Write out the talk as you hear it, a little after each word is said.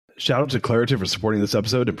Shout out to Claritin for supporting this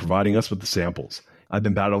episode and providing us with the samples. I've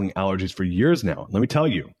been battling allergies for years now. Let me tell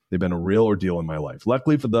you, they've been a real ordeal in my life.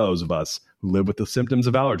 Luckily for those of us who live with the symptoms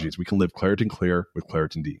of allergies, we can live Claritin Clear with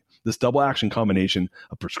Claritin D. This double action combination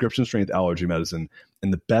of prescription strength allergy medicine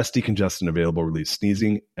and the best decongestant available relieves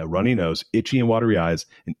sneezing, a runny nose, itchy and watery eyes,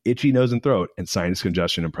 an itchy nose and throat, and sinus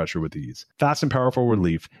congestion and pressure with ease. Fast and powerful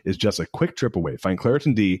relief is just a quick trip away. Find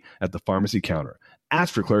Claritin D at the pharmacy counter.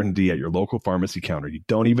 Ask for Claritin D at your local pharmacy counter. You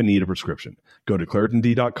don't even need a prescription. Go to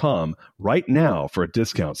ClaritinD.com right now for a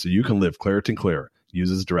discount so you can live Claritin Clear. Use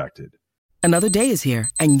as directed. Another day is here,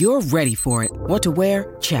 and you're ready for it. What to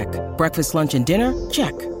wear? Check. Breakfast, lunch, and dinner?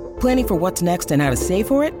 Check. Planning for what's next and how to save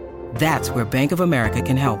for it? That's where Bank of America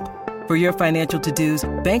can help. For your financial to-dos,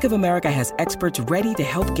 Bank of America has experts ready to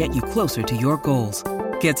help get you closer to your goals.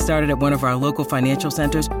 Get started at one of our local financial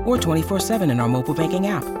centers or 24/7 in our mobile banking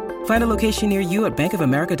app. Find a location near you at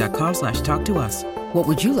bankofamerica.com/talktous. What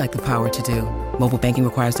would you like the power to do? Mobile banking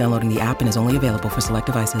requires downloading the app and is only available for select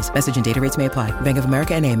devices. Message and data rates may apply. Bank of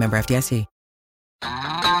America N.A., member FDIC.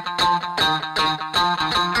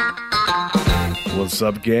 What's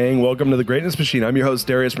up, gang? Welcome to The Greatness Machine. I'm your host,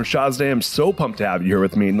 Darius Mershazde. I'm so pumped to have you here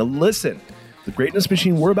with me. Now listen, The Greatness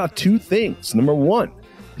Machine, we're about two things. Number one,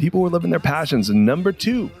 people who are living their passions. And number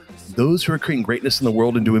two, those who are creating greatness in the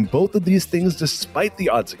world and doing both of these things despite the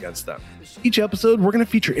odds against them. Each episode, we're going to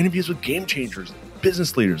feature interviews with game changers,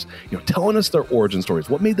 business leaders, telling us their origin stories,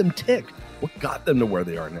 what made them tick, what got them to where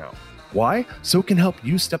they are now. Why? So it can help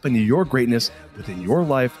you step into your greatness within your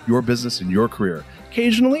life, your business, and your career.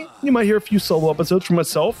 Occasionally, you might hear a few solo episodes from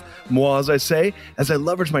myself, moi as I say, as I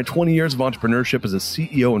leverage my 20 years of entrepreneurship as a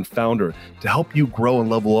CEO and founder to help you grow and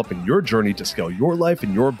level up in your journey to scale your life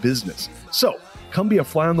and your business. So, come be a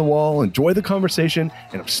fly on the wall, enjoy the conversation,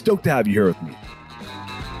 and I'm stoked to have you here with me.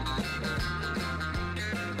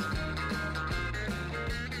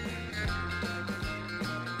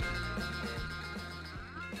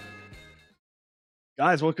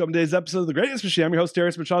 Guys, welcome to today's episode of The Greatness Machine. I'm your host,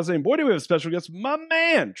 Darius Mershazde, and boy, do we have a special guest. My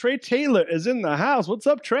man, Trey Taylor is in the house. What's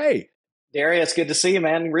up, Trey? Darius, good to see you,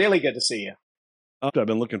 man. Really good to see you. I've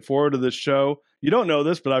been looking forward to this show. You don't know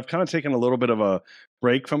this, but I've kind of taken a little bit of a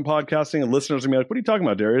break from podcasting, and listeners are going to be like, what are you talking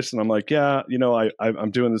about, Darius? And I'm like, yeah, I'm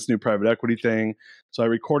doing this new private equity thing. So I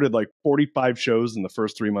recorded like 45 shows in the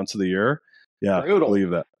first 3 months of the year. Yeah, brutal. Believe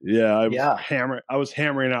that. Yeah, I was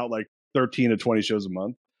hammering out like 13 to 20 shows a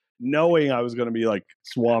month, knowing I was going to be like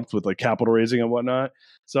swamped with like capital raising and whatnot.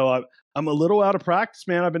 So I'm a little out of practice,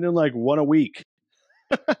 man. I've been doing like one a week.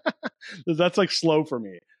 That's like slow for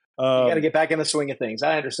me. You got to get back in the swing of things.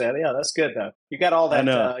 I understand. Yeah, that's good though. You got all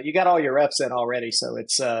that. You got all your reps in already, so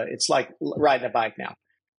it's like riding a bike now.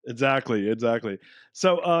 Exactly.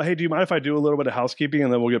 So, hey, do you mind if I do a little bit of housekeeping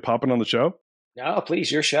and then we'll get popping on the show? No,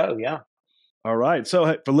 please, your show. Yeah. All right. So,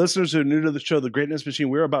 hey, for listeners who are new to the show, The Greatness Machine,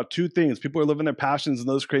 we're about two things. People are living their passions and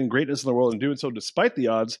those creating greatness in the world and doing so despite the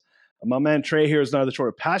odds. My man Trey here is neither short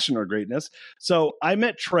of passion or greatness. So I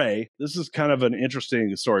met Trey. This is kind of an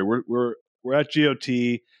interesting story. We're at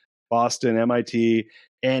GOT, Boston, MIT,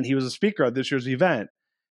 and he was a speaker at this year's event.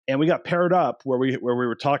 And we got paired up where we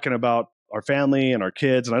were talking about our family and our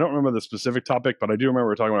kids. And I don't remember the specific topic, but I do remember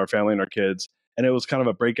we were talking about our family and our kids. And it was kind of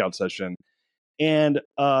a breakout session. And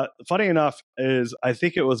funny enough is I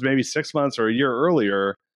think it was maybe 6 months or a year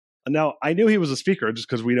earlier. Now, I knew he was a speaker just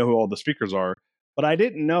because we know who all the speakers are, but I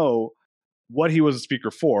didn't know what he was a speaker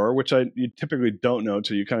for, which you typically don't know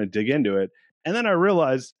until you kind of dig into it. And then I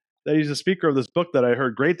realized that he's a speaker of this book that I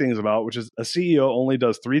heard great things about, which is A CEO Only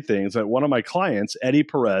Does Three Things, that one of my clients, Eddie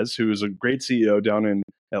Perez, who is a great CEO down in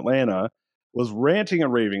Atlanta, was ranting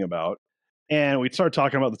and raving about. And we started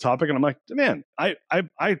talking about the topic, and I'm like, man, I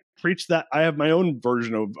preach that. I have my own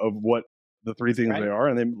version of what the three things they are,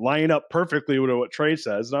 and they line up perfectly with what Trey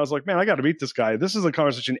says. And I was like, man, I got to meet this guy. This is a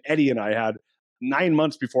conversation Eddie and I had 9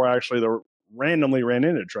 months before I actually randomly ran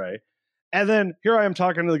into Trey. And then here I am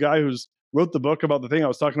talking to the guy who's wrote the book about the thing I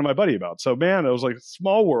was talking to my buddy about. So, man, it was like a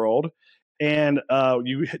small world. And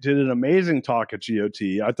you did an amazing talk at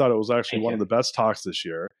GOT. I thought it was actually one of the best talks this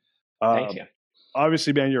year. Thank you.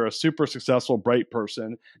 Obviously, man, you're a super successful, bright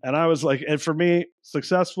person. And I was like, and for me,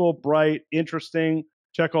 successful, bright, interesting,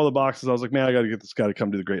 check all the boxes. I was like, man, I got to get this guy to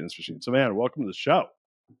come to The Greatness Machine. So, man, welcome to the show.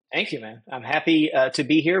 Thank you, man. I'm happy to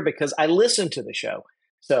be here because I listen to the show.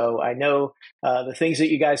 So I know the things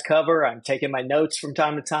that you guys cover. I'm taking my notes from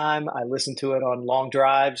time to time. I listen to it on long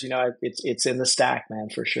drives. It's in the stack, man,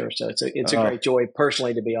 for sure. So it's a great joy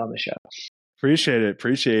personally to be on the show. Appreciate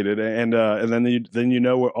it, and then you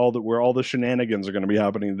know where all the shenanigans are going to be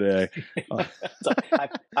happening today.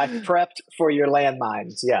 I prepped for your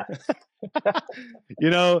landmines. Yeah.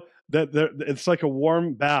 it's like a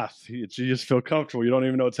warm bath. You just feel comfortable. You don't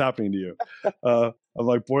even know what's happening to you. Of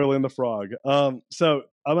like boiling the frog. So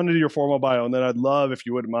I'm going to do your formal bio, and then I'd love if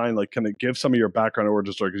you wouldn't mind, like, kind of give some of your background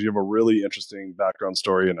origin story, because you have a really interesting background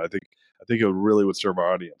story, and I think it really would serve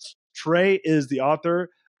our audience. Trey is the author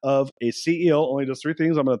of A CEO Only Does Three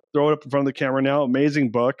Things. I'm going to throw it up in front of the camera now.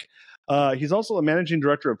 Amazing book. He's also a managing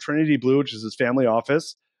director of Trinity Blue, which is his family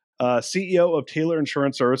office. CEO of Taylor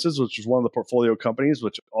Insurance Services, which is one of the portfolio companies,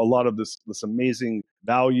 which a lot of this amazing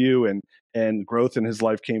value and growth in his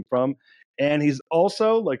life came from. And he's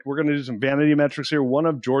also, like, we're going to do some vanity metrics here, one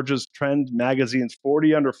of Georgia's Trend magazine's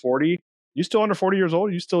 40 under 40. You still under 40 years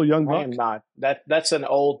old? You still a young buck? I am not. That's an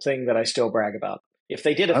old thing that I still brag about. If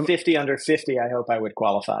they did a 50 under 50, I hope I would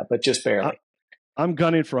qualify, but just barely. I'm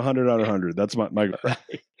gunning for 100 out of 100. That's my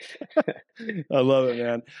I love it,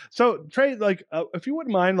 man. So Trey, like, if you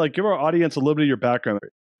wouldn't mind, like, give our audience a little bit of your background.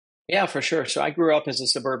 Yeah, for sure. So I grew up as a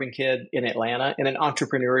suburban kid in Atlanta in an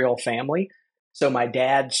entrepreneurial family. So my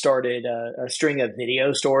dad started a string of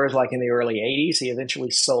video stores like in the early 80s. He eventually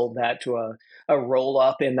sold that to a roll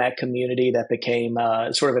up in that community that became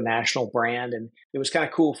sort of a national brand. And it was kind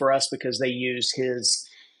of cool for us because they used his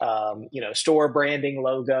store branding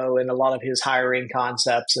logo and a lot of his hiring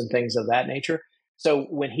concepts and things of that nature. So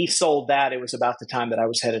when he sold that, it was about the time that I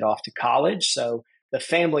was headed off to college. So the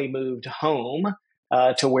family moved home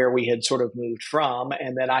to where we had sort of moved from,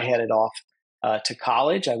 and then I headed off to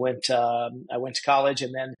college. I went to college,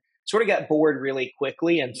 and then sort of got bored really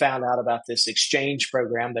quickly and found out about this exchange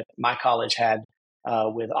program that my college had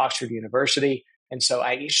with Oxford University, and so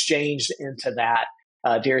I exchanged into that.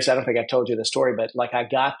 Darius, I don't think I told you the story, but like I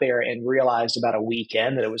got there and realized about a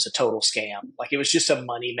weekend that it was a total scam. Like it was just a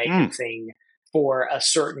money making thing for a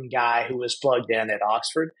certain guy who was plugged in at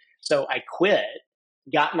Oxford. So I quit,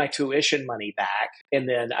 got my tuition money back, and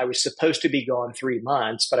then I was supposed to be gone 3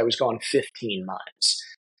 months, but I was gone 15 months.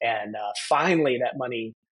 And finally that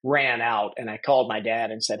money ran out, and I called my dad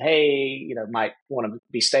and said, hey, might want to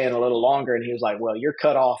be staying a little longer. And he was like, well, you're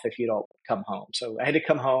cut off if you don't come home. So I had to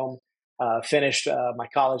come home. Finished my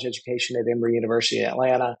college education at Emory University in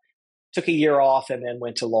Atlanta, took a year off, and then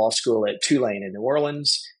went to law school at Tulane in New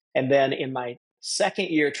Orleans. And then in my second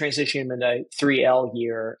year, transitioning into 3L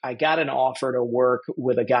year, I got an offer to work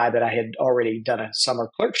with a guy that I had already done a summer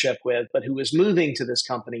clerkship with, but who was moving to this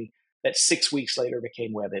company that 6 weeks later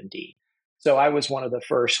became WebMD. So I was one of the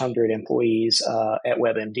first 100 employees at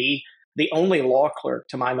WebMD, the only law clerk,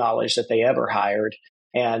 to my knowledge, that they ever hired,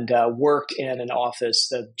 and worked in an office,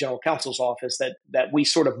 the general counsel's office, that we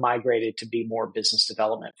sort of migrated to be more business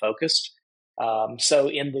development focused. So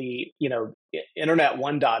in the Internet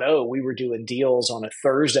 1.0, we were doing deals on a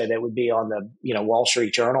Thursday that would be on the Wall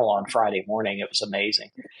Street Journal on Friday morning. It was amazing.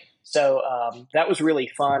 So that was really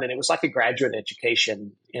fun, and it was like a graduate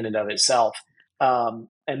education in and of itself.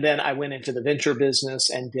 And then I went into the venture business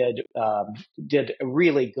and did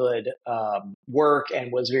really good work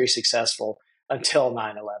and was very successful until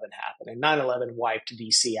 9/11 happened. And 9/11 wiped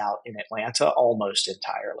DC out in Atlanta almost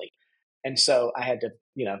entirely. And so I had to,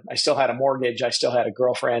 I still had a mortgage. I still had a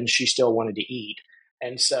girlfriend. She still wanted to eat.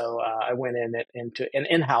 And so I went into an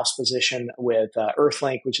in-house position with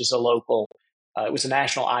Earthlink, which is a local, it was a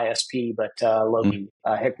national ISP, but locally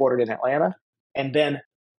headquartered in Atlanta. And then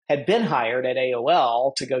had been hired at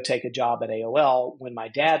AOL to go take a job at AOL when my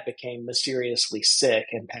dad became mysteriously sick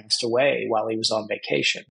and passed away while he was on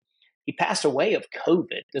vacation. He passed away of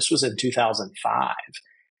COVID. This was in 2005.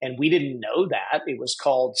 And we didn't know that. It was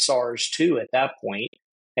called SARS-2 at that point.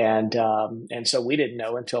 And so we didn't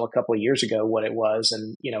know until a couple of years ago what it was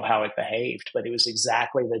and, how it behaved. But it was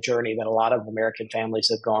exactly the journey that a lot of American families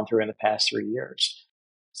have gone through in the past 3 years.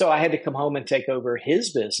 So I had to come home and take over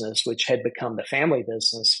his business, which had become the family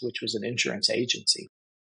business, which was an insurance agency.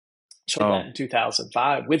 So that in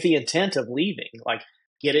 2005 with the intent of leaving, like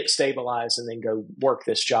get it stabilized and then go work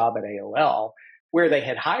this job at AOL, where they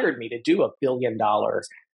had hired me to do $1 billion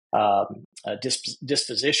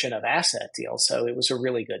disposition of asset deals. So it was a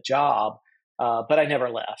really good job, but I never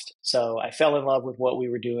left. So I fell in love with what we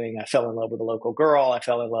were doing. I fell in love with a local girl. I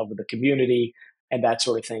fell in love with the community and that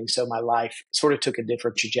sort of thing. So my life sort of took a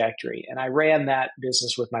different trajectory. And I ran that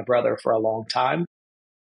business with my brother for a long time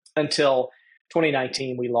until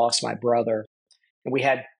 2019, we lost my brother. And we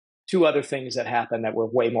had two other things that happened that were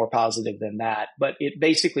way more positive than that. But it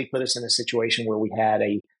basically put us in a situation where we had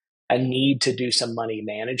a need to do some money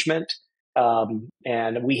management.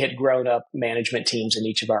 And we had grown up management teams in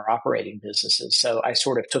each of our operating businesses. So I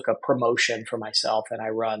sort of took a promotion for myself and I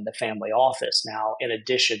run the family office now, in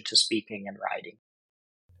addition to speaking and writing.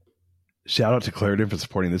 Shout out to Claritin for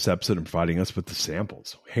supporting this episode and providing us with the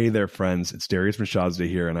samples. Hey there, friends. It's Darius from Shazda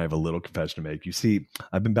here, and I have a little confession to make. You see,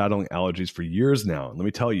 I've been battling allergies for years now, and let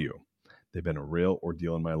me tell you, they've been a real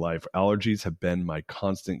ordeal in my life. Allergies have been my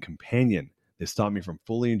constant companion. They stop me from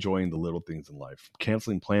fully enjoying the little things in life,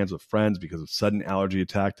 canceling plans with friends because of sudden allergy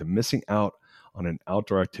attack, to missing out on an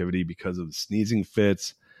outdoor activity because of the sneezing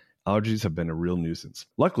fits. Allergies have been a real nuisance.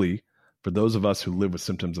 Luckily, for those of us who live with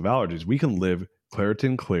symptoms of allergies, we can live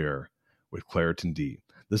Claritin Clear with Claritin D.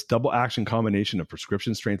 This double action combination of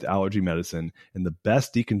prescription strength allergy medicine and the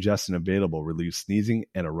best decongestant available relieves sneezing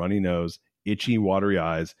and a runny nose, itchy, watery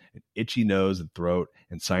eyes, an itchy nose and throat,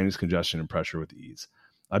 and sinus congestion and pressure with ease.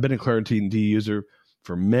 I've been a Claritin D user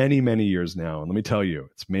for many, many years now, and let me tell you,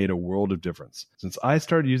 it's made a world of difference. Since I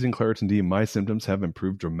started using Claritin D, my symptoms have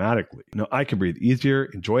improved dramatically. Now I can breathe easier,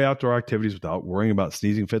 enjoy outdoor activities without worrying about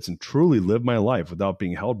sneezing fits, and truly live my life without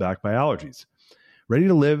being held back by allergies. Ready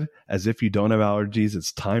to live as if you don't have allergies?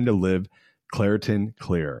 It's time to live Claritin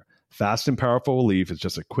Clear. Fast and powerful relief is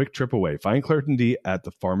just a quick trip away. Find Claritin D at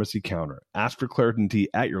the pharmacy counter. Ask for Claritin D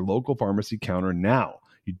at your local pharmacy counter now.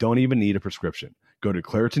 You don't even need a prescription. Go to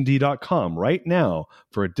ClaritinD.com right now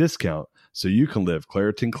for a discount so you can live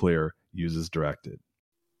Claritin Clear. Use as directed.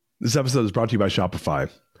 This episode is brought to you by Shopify.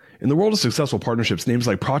 In the world of successful partnerships, names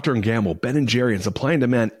like Procter & Gamble, Ben & Jerry, and Supply and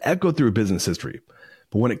Demand echo through business history.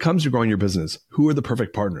 But when it comes to growing your business, who are the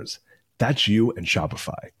perfect partners? That's you and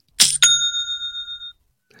Shopify.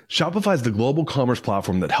 Shopify is the global commerce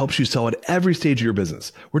platform that helps you sell at every stage of your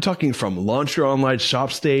business. We're talking from launch your online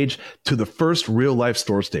shop stage to the first real life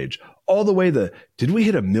store stage, all the way to did we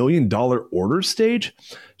hit $1 million order stage?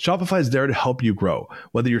 Shopify is there to help you grow.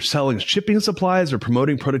 Whether you're selling shipping supplies or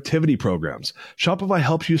promoting productivity programs, Shopify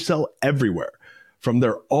helps you sell everywhere. From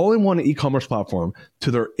their all-in-one e-commerce platform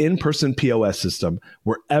to their in-person POS system,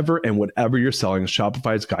 wherever and whatever you're selling,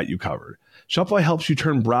 Shopify's got you covered. Shopify helps you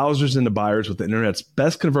turn browsers into buyers with the internet's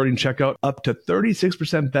best converting checkout, up to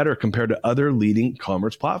 36% better compared to other leading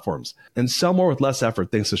commerce platforms. And sell more with less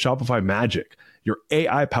effort thanks to Shopify Magic, your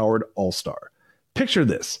AI-powered all-star. Picture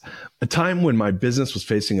this, a time when my business was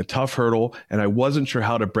facing a tough hurdle and I wasn't sure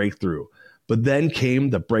how to break through. But then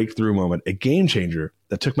came the breakthrough moment, a game changer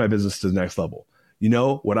that took my business to the next level. You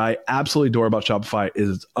know, what I absolutely adore about Shopify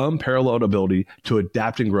is its unparalleled ability to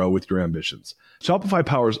adapt and grow with your ambitions. Shopify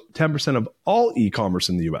powers 10% of all e-commerce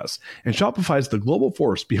in the US, and Shopify is the global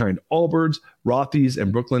force behind Allbirds, Rothy's,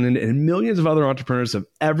 and Brooklinen, and millions of other entrepreneurs of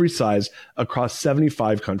every size across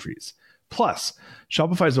 75 countries. Plus,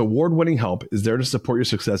 Shopify's award-winning help is there to support your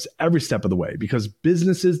success every step of the way, because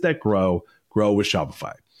businesses that grow with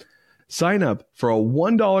Shopify. Sign up for a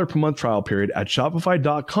 $1 per month trial period at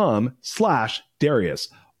shopify.com/Darius,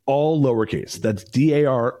 all lowercase. That's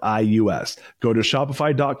Darius. Go to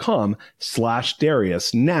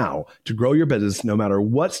shopify.com/Darius now to grow your business no matter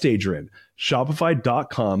what stage you're in.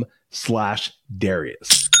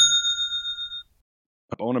 Shopify.com/Darius.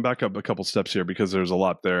 I want to back up a couple steps here because there's a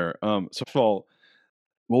lot there. So first of all,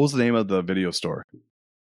 what was the name of the video store?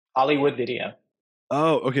 Hollywood Video.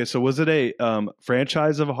 Oh, okay. So was it a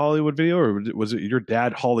franchise of a Hollywood Video, or was it your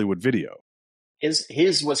dad Hollywood Video?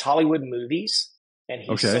 His was Hollywood Movies, and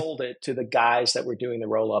he sold it to the guys that were doing the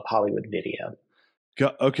roll-up Hollywood Video.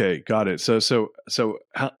 Okay, got it. So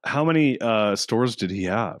how many stores did he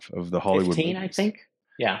have of the Hollywood 15, movies? I think.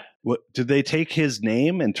 Yeah. What did they take his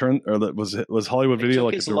name and turn, or was Hollywood Video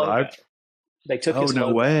like derived? Logo. They took his logo.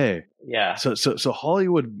 No way. Yeah. So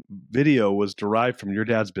Hollywood Video was derived from your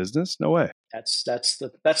dad's business? No way. That's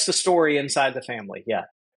the story inside the family. Yeah.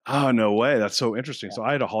 Oh, no way. That's so interesting. Yeah. So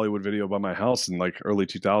I had a Hollywood Video by my house in like early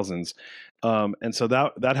 2000s. And so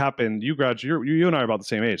that happened. You and I are about the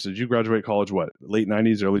same age. So did you graduate college, what, late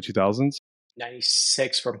 90s, early 2000s?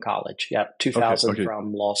 96 from college. Yeah. 2000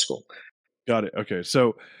 from law school. Got it. Okay.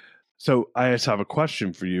 So I just have a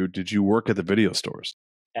question for you. Did you work at the video stores?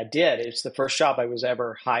 I did. It's the first job I was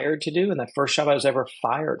ever hired to do and the first job I was ever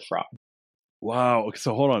fired from. Wow. Okay,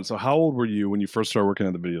 so hold on. So how old were you when you first started working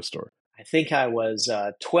at the video store? I think I was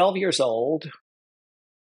 12 years old.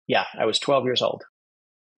 Yeah, I was 12 years old.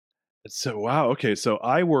 So, wow. Okay. So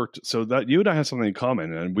I worked, so that you and I have something in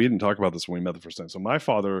common, and we didn't talk about this when we met the first time. So my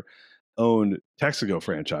father owned Texaco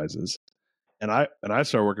franchises, and I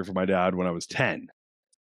started working for my dad when I was 10.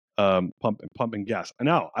 Pumping gas. And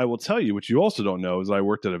now I will tell you what you also don't know is I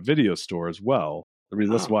worked at a video store as well. I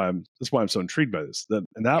mean, that's why I'm so intrigued by this.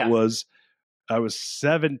 I was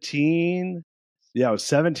 17. Yeah, I was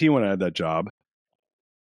 17 when I had that job,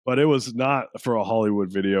 but it was not for a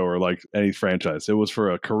Hollywood Video or like any franchise. It was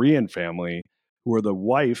for a Korean family where the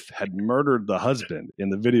wife had murdered the husband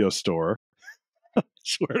in the video store.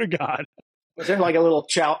 Swear to God. Was there like a little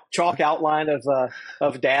chalk outline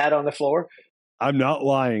of dad on the floor? I'm not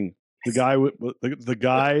lying. The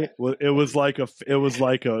guy, it was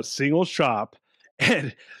like a single shop,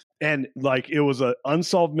 and like it was an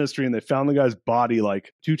unsolved mystery, and they found the guy's body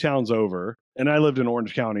like 2 towns over. And I lived in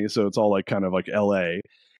Orange County, so it's all like kind of like L.A.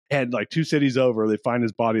 And like 2 cities over, they find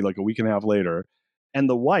his body like a week and a half later, and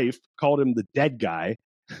the wife called him the dead guy.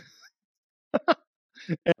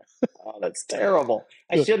 Oh, that's terrible.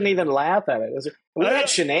 I shouldn't even laugh at it. We had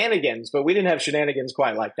shenanigans, but we didn't have shenanigans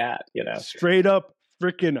quite like that, you know. Straight up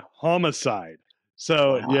freaking homicide.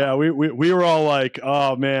 So Wow. yeah, we were all like,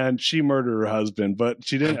 oh man, she murdered her husband, but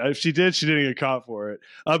she didn't. If she did, she didn't get caught for it.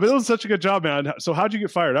 But it was such a good job, man. So how'd you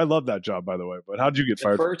get fired? I love that job, by the way. But how'd you get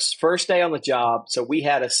fired? First day on the job. So we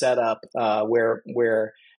had a setup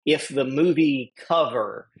where if the movie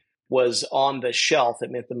cover was on the shelf,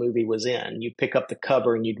 it meant the movie was in. You'd pick up the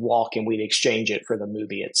cover and you'd walk, and we'd exchange it for the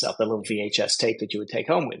movie itself, the little VHS tape that you would take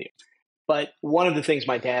home with you. But one of the things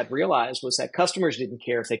my dad realized was that customers didn't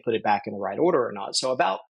care if they put it back in the right order or not. So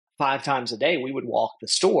about 5 times a day, we would walk the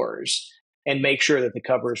stores and make sure that the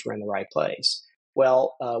covers were in the right place.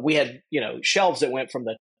 Well, we had, shelves that went from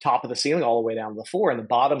the top of the ceiling all the way down to the floor, and the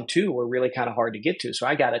bottom 2 were really kind of hard to get to. So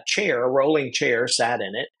I got a rolling chair, sat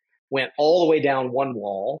in it, went all the way down one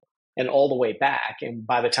wall and all the way back. And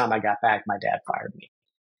by the time I got back, my dad fired me.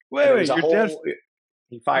 Wait, your dad...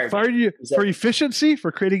 He fired you for efficiency,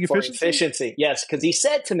 for creating efficiency? For efficiency, yes. Because he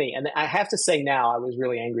said to me, and I have to say now, I was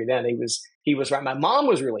really angry then. He was right. My mom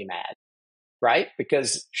was really mad, right?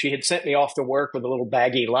 Because she had sent me off to work with a little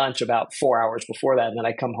baggy lunch about 4 hours before that, and then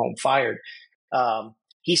I come home fired.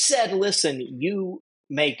 He said, listen, you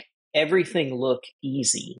make everything look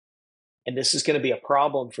easy, and this is going to be a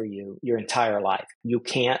problem for you your entire life. You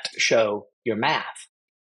can't show your math.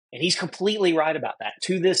 And he's completely right about that.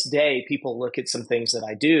 To this day, people look at some things that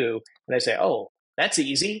I do and they say, oh, that's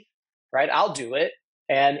easy, right? I'll do it.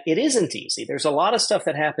 And it isn't easy. There's a lot of stuff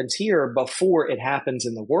that happens here before it happens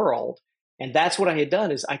in the world. And that's what I had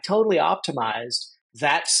done is I totally optimized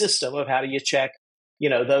that system of how do you check,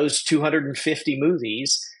 those 250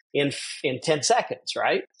 movies in 10 seconds,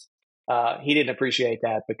 right? He didn't appreciate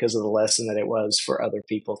that because of the lesson that it was for other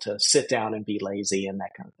people to sit down and be lazy and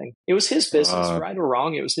that kind of thing. It was his business, right or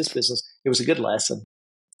wrong. It was his business. It was a good lesson.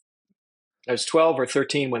 I was 12 or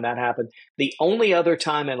 13 when that happened. The only other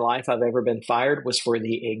time in life I've ever been fired was for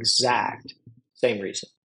the exact same reason.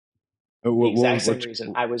 Same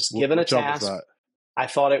reason. I was given a task. I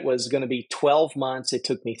thought it was going to be 12 months. It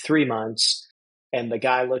took me 3 months. And the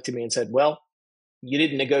guy looked at me and said, well, you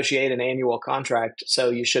didn't negotiate an annual contract,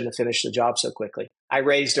 so you shouldn't have finished the job so quickly. I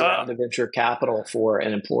raised a round of venture capital for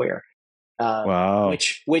an employer,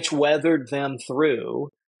 which weathered them through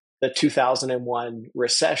the 2001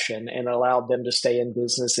 recession and allowed them to stay in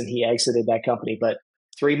business, and he exited that company. But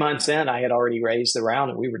 3 months in, I had already raised the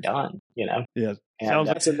round and we were done, Yeah. And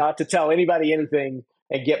that's not to tell anybody anything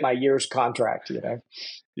and get my year's contract,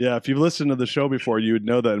 Yeah, if you've listened to the show before, you would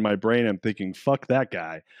know that in my brain I'm thinking, fuck that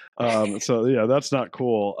guy. So yeah, that's not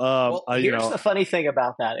cool. Well, here's the funny thing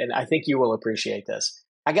about that, and I think you will appreciate this.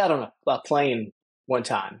 I got on a plane one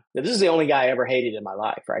time. This is the only guy I ever hated in my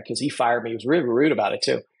life, right? Because he fired me. He was really rude about it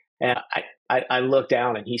too. And I looked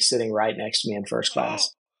down and he's sitting right next to me in first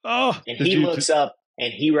class. And he looks up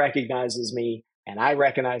and he recognizes me and I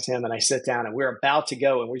recognize him, and I sit down and we're about to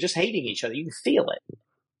go and we're just hating each other. You can feel it.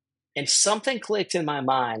 And something clicked in my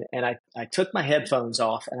mind, and I took my headphones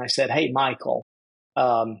off and I said, hey, Michael,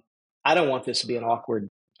 I don't want this to be an awkward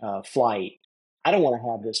flight. I don't want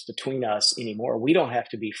to have this between us anymore. We don't have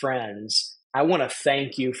to be friends. I want to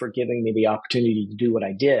thank you for giving me the opportunity to do what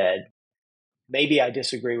I did. Maybe I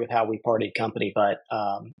disagree with how we parted company, but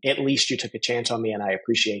at least you took a chance on me, and I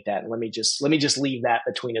appreciate that. And let me just leave that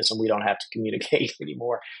between us, and we don't have to communicate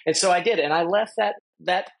anymore. And so I did, and I left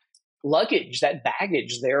that luggage, that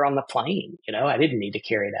baggage there on the plane. I didn't need to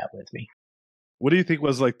carry that with me. What do you think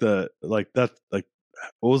was what's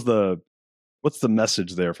the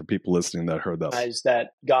message there for people listening that heard that? Is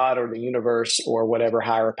that God or the universe or whatever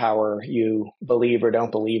higher power you believe or don't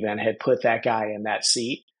believe in had put that guy in that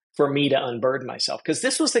seat for me to unburden myself. Because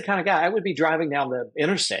this was the kind of guy I would be driving down the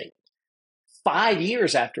interstate 5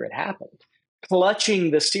 years after it happened,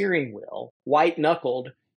 clutching the steering wheel, white knuckled,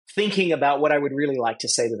 thinking about what I would really like to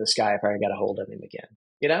say to this guy if I got a hold of him again.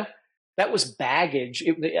 That was baggage.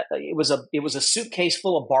 It was a suitcase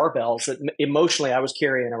full of barbells that emotionally I was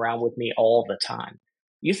carrying around with me all the time.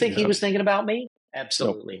 You think he was thinking about me?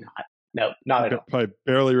 Absolutely not. No, not at all. Probably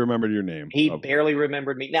barely remembered your name. He barely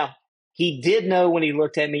remembered me. Now, he did know when he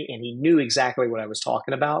looked at me, and he knew exactly what I was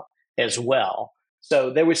talking about as well.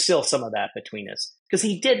 So there was still some of that between us because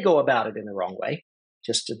he did go about it in the wrong way,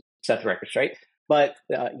 just to set the record straight. But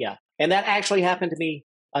yeah, and that actually happened to me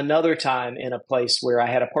another time in a place where I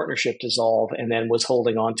had a partnership dissolve and then was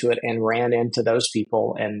holding on to it and ran into those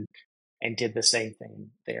people and did the same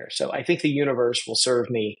thing there. So I think the universe will serve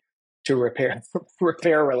me to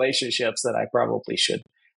repair relationships that I probably should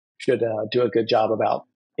do a good job about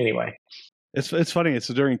anyway. It's funny. It's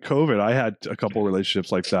during COVID, I had a couple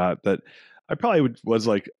relationships like that I probably was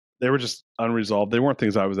like, they were just unresolved. They weren't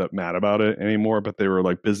things I was that mad about it anymore, but they were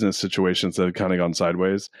like business situations that had kind of gone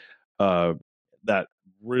sideways. That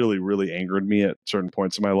really, really angered me at certain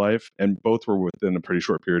points in my life. And both were within a pretty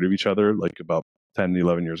short period of each other, like about 10,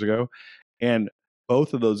 11 years ago. And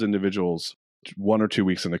both of those individuals, 1 or 2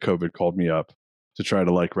 weeks into COVID, called me up to try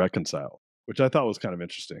to like reconcile, which I thought was kind of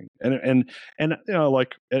interesting. And you know,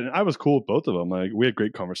 like, and I was cool with both of them. Like, we had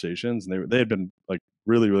great conversations, and they had been like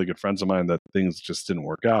really, really good friends of mine. That things just didn't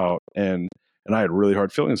work out, and I had really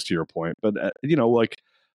hard feelings, to your point. But you know, like,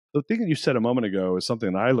 the thing that you said a moment ago is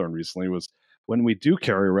something that I learned recently, was when we do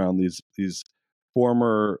carry around these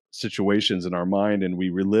former situations in our mind and we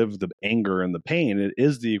relive the anger and the pain, it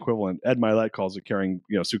is the equivalent. Ed Milet calls it carrying,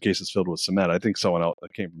 you know, suitcases filled with cement. I think someone else,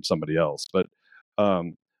 that came from somebody else, but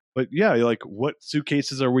yeah, like, what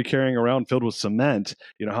suitcases are we carrying around filled with cement?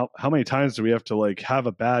 You know, how many times do we have to like have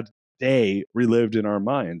a bad day relived in our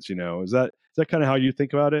minds? You know, is that kind of how you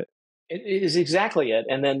think about it? It is exactly it.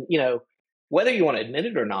 And then, you know, whether you want to admit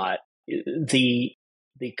it or not, the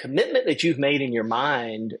commitment that you've made in your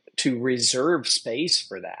mind to reserve space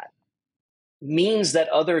for that means that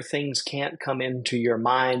other things can't come into your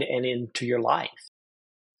mind and into your life.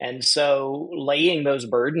 And so laying those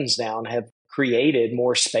burdens down have created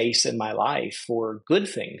more space in my life for good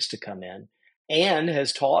things to come in, and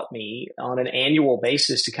has taught me on an annual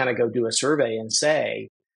basis to kind of go do a survey and say,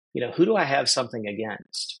 you know, who do I have something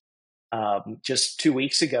against? Just 2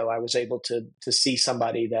 weeks ago, I was able to see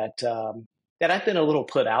somebody that I've been a little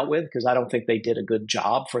put out with because I don't think they did a good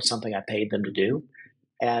job for something I paid them to do.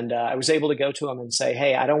 And I was able to go to them and say,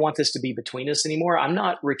 hey, I don't want this to be between us anymore. I'm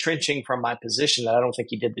not retrenching from my position that I don't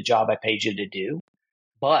think you did the job I paid you to do,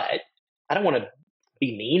 but I don't want to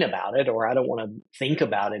be mean about it, or I don't want to think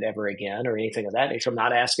about it ever again or anything of that nature. I'm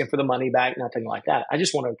not asking for the money back, nothing like that. I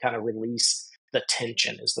just want to kind of release the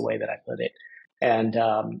tension, is the way that I put it. And,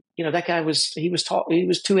 you know, that guy he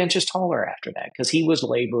was 2 inches taller after that because he was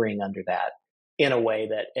laboring under that in a way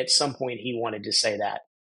that at some point he wanted to say that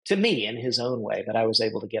to me in his own way, but I was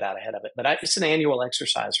able to get out ahead of it. But it's an annual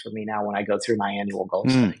exercise for me now when I go through my annual goal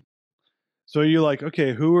setting. So you're like,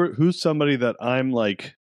 okay, who's somebody that I'm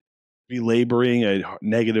like belaboring a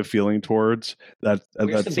negative feeling towards? That's the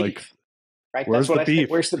beef, like, right? Where's That's what the I beef?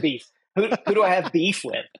 think. Where's the beef? Who do I have beef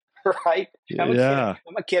with? Right? I'm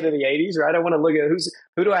a kid of the 80s, right? I want to look at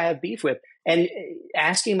who do I have beef with? And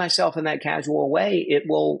asking myself in that casual way, it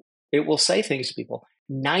will say things to people.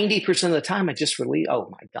 90% of the time, I just really, oh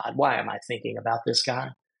my God, why am I thinking about this guy?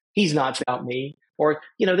 He's not about me. Or,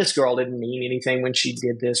 you know, this girl didn't mean anything when she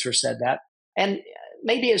did this or said that. And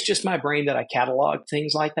maybe it's just my brain that I catalog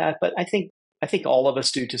things like that. But I think all of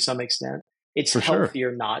us do to some extent. It's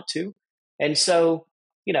healthier not to. And so,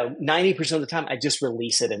 you know, 90% of the time, I just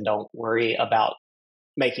release it and don't worry about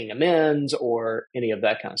making amends or any of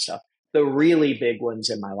that kind of stuff. The really big ones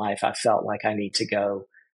in my life, I felt like I need to go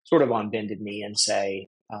sort of on bended knee and say,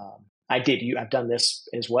 I've done this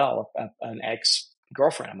as well. An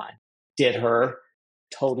ex-girlfriend of mine did her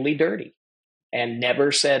totally dirty and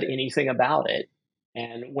never said anything about it.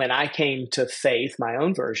 And when I came to faith, my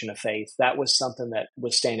own version of faith, that was something that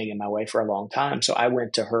was standing in my way for a long time. So I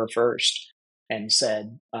went to her first and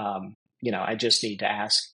said, you know, I just need to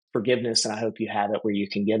ask forgiveness, and I hope you have it where you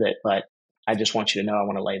can give it. But I just want you to know I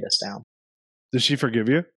want to lay this down. Did she forgive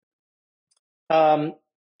you?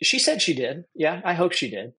 She said she did. Yeah, I hope she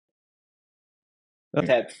did.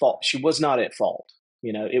 At fault. She was not at fault.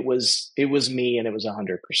 You know, it was me, and it was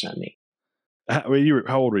 100% me. How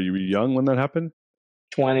old were you? Were you young when that happened?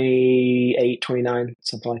 28, 29,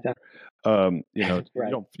 something like that. You know,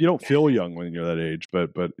 right. you don't feel young when you're that age,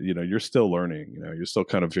 but you know, you're still learning. You know, you're still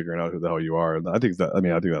kind of figuring out who the hell you are. And I think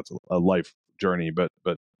that's a life journey, but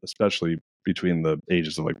especially between the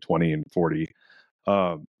ages of like 20 and 40.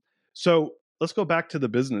 So let's go back to the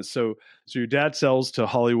business. So your dad sells to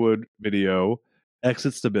Hollywood Video,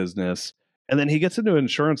 exits the business, and then he gets into the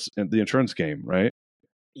insurance game, right?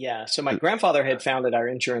 Yeah. So my grandfather had founded our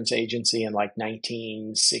insurance agency in like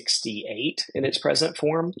 1968 in its present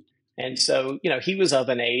form. And so, he was of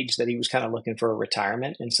an age that he was kind of looking for a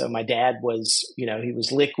retirement. And so my dad was, he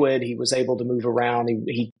was liquid. He was able to move around.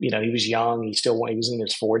 He was young. He was in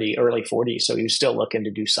his early 40s. So he was still looking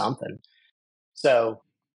to do something. So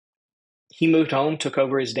he moved home, took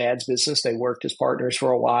over his dad's business. They worked as partners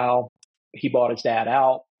for a while. He bought his dad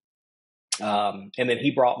out. And then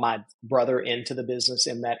he brought my brother into the business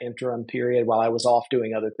in that interim period while I was off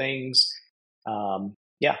doing other things.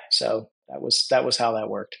 So that was how that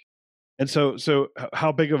worked. And so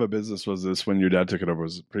how big of a business was this when your dad took it over?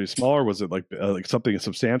 Was it pretty small, or was it like something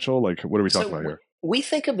substantial? Like, what are we talking about here? We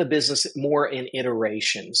think of the business more in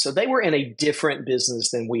iterations. So they were in a different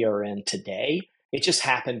business than we are in today. It just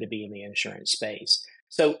happened to be in the insurance space.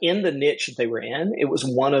 So in the niche that they were in, it was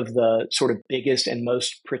one of the sort of biggest and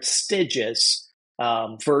most prestigious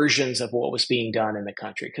versions of what was being done in the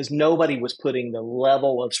country, because nobody was putting the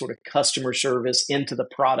level of sort of customer service into the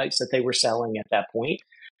products that they were selling at that point,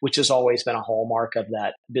 which has always been a hallmark of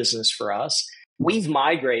that business for us. We've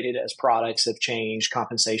migrated as products have changed,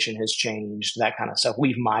 compensation has changed, that kind of stuff.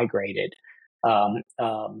 We've migrated.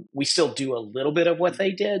 We still do a little bit of what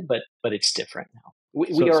they did, but it's different now.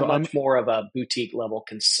 We are much more of a boutique level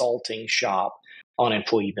consulting shop on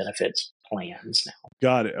employee benefits plans now.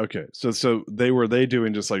 Got it. Okay. So were they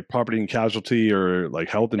doing just like property and casualty or like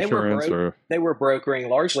health insurance They were brokering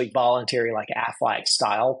largely voluntary, like Aflac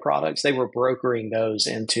style products. They were brokering those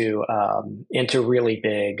into really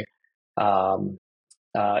big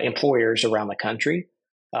employers around the country.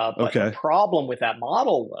 But the problem with that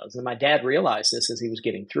model was, and my dad realized this as he was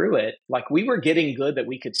getting through it, like we were getting good that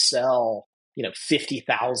we could sell,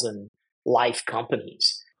 50,000 life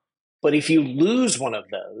companies. But if you lose one of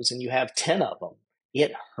those and you have 10 of them,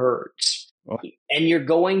 it hurts. Oh. And you're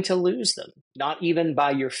going to lose them, not even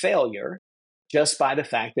by your failure, just by the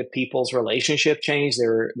fact that people's relationship change,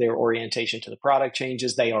 their orientation to the product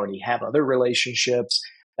changes. They already have other relationships,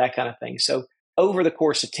 that kind of thing. So over the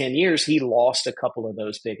course of 10 years, he lost a couple of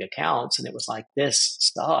those big accounts, and it was like, this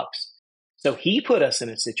sucks. So he put us in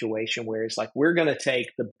a situation where it's like, we're going to take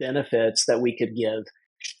the benefits that we could give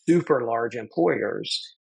super large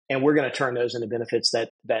employers, and we're going to turn those into benefits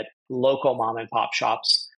that local mom and pop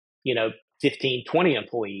shops, 15, 20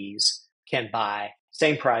 employees can buy,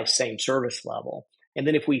 same price, same service level. And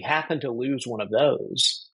then if we happen to lose one of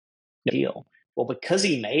those, deal. Well, because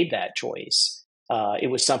he made that choice, it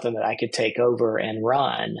was something that I could take over and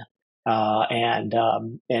run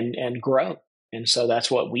and grow. And so that's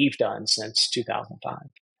what we've done since 2005.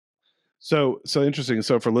 So interesting.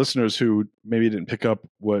 So for listeners who maybe didn't pick up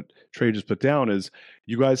what Trey just put down, is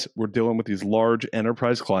you guys were dealing with these large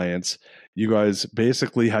enterprise clients. You guys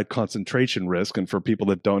basically had concentration risk. And for people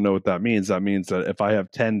that don't know what that means that if I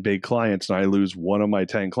have 10 big clients and I lose one of my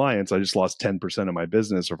 10 clients, I just lost 10% of my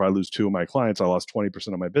business. Or if I lose two of my clients, I lost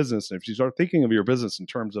 20% of my business. And if you start thinking of your business in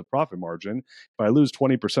terms of profit margin, if I lose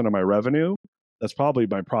 20% of my revenue, that's probably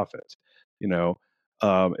my profit.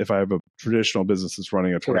 If I have a traditional business that's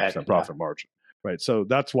running a 20% profit margin, right? So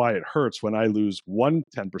that's why it hurts when I lose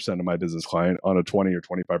 10% of my business client on a 20 or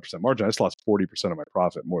 25% margin. I just lost 40% of my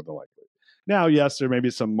profit, more than likely. Now, yes, there may be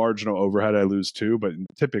some marginal overhead I lose too, but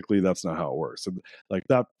typically that's not how it works. So like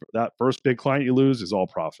that first big client you lose is all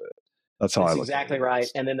profit. That's how I look exactly at it. Right.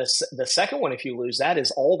 And then the second one, if you lose that, is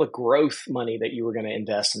all the growth money that you were going to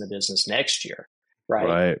invest in the business next year.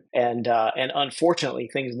 Right. And unfortunately,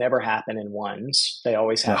 things never happen in ones. They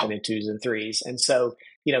always happen in twos and threes. And so,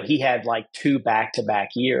 he had like 2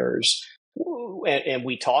 back-to-back years. And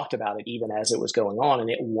we talked about it even as it was going on. And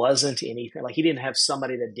it wasn't anything like he didn't have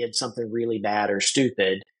somebody that did something really bad or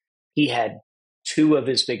stupid. He had 2 of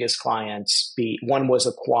his biggest clients one was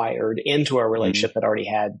acquired into a relationship that already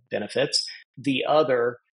had benefits. The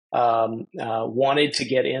other wanted to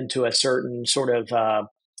get into a certain sort of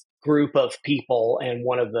group of people, and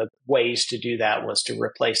one of the ways to do that was to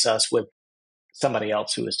replace us with somebody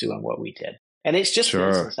else who was doing what we did. And it's just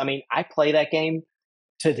business. I mean, I play that game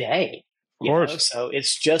today, of course. So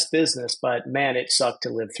it's just business, but man, it sucked to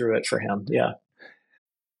live through it for him. Yeah.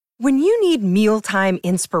 When you need mealtime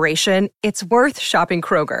inspiration, it's worth shopping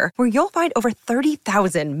Kroger, where you'll find over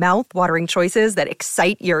 30,000 mouth-watering choices that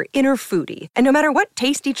excite your inner foodie. And no matter what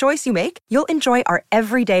tasty choice you make, you'll enjoy our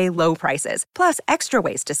everyday low prices, plus extra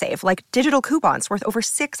ways to save, like digital coupons worth over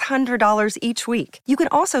 $600 each week. You can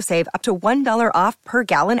also save up to $1 off per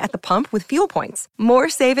gallon at the pump with fuel points. More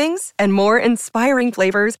savings and more inspiring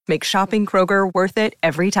flavors make shopping Kroger worth it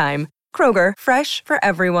every time. Kroger, fresh for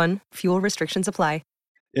everyone. Fuel restrictions apply.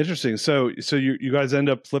 Interesting. So you guys end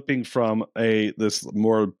up flipping from this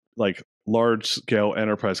more like large scale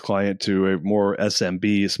enterprise client to a more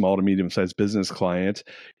SMB, small to medium sized business client.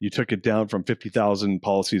 You took it down from 50,000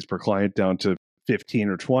 policies per client down to 15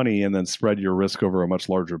 or 20, and then spread your risk over a much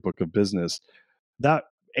larger book of business. That,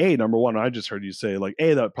 number one, I just heard you say like,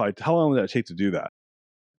 that probably, how long would that take to do that?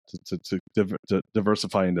 To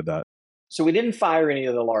diversify into that? So we didn't fire any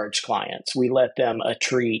of the large clients. We let them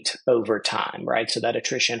attrit over time, right? So that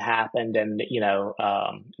attrition happened, and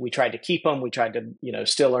we tried to keep them. We tried to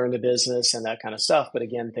still earn the business and that kind of stuff. But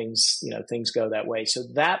again, things go that way. So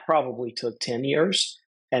that probably took 10 years,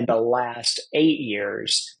 and the last 8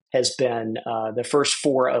 years has been the first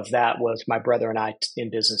 4 of that was my brother and I in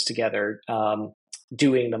business together,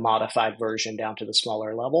 doing the modified version down to the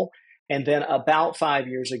smaller level. And then about 5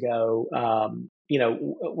 years ago,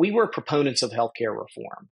 we were proponents of healthcare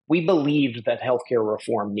reform. We believed that healthcare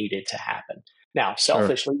reform needed to happen. Now,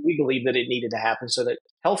 selfishly, we believed that it needed to happen so that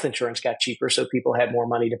health insurance got cheaper, so people had more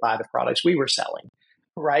money to buy the products we were selling,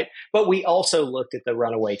 right? But we also looked at the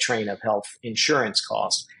runaway train of health insurance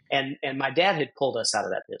costs. And my dad had pulled us out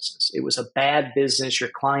of that business. It was a bad business.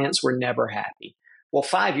 Your clients were never happy. Well,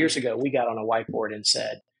 5 years ago, we got on a whiteboard and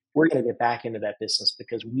said, we're going to get back into that business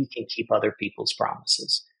because we can keep other people's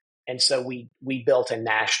promises. And so we built a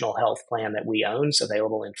national health plan that we own. It's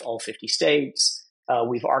available in all 50 states.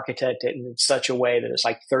 We've architected it in such a way that it's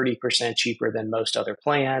like 30% cheaper than most other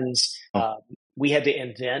plans. We had to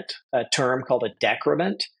invent a term called a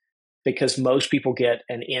decrement because most people get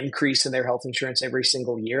an increase in their health insurance every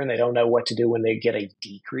single year, and they don't know what to do when they get a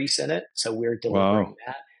decrease in it. So we're delivering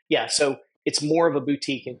that. Yeah. So it's more of a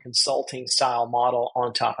boutique and consulting style model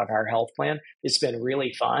on top of our health plan. It's been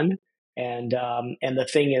really fun. And the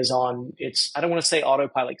thing is I don't want to say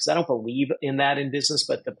autopilot because I don't believe in that in business,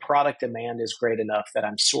 but the product demand is great enough that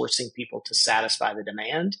I'm sourcing people to satisfy the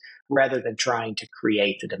demand rather than trying to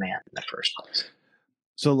create the demand in the first place.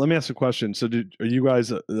 So let me ask a question. So did you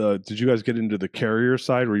guys get into the carrier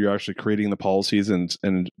side where you're actually creating the policies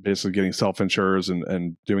and basically getting self-insurers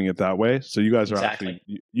and doing it that way? So you guys are actually,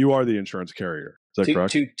 you are the insurance carrier. Is that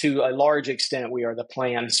correct? To a large extent, we are the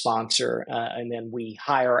plan sponsor, and then we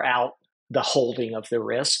hire out the holding of the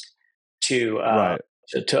risk to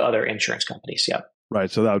other insurance companies. Yeah. Right.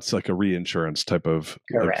 So that's like a reinsurance type of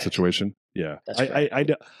situation. Yeah.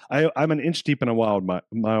 I'm an inch deep and a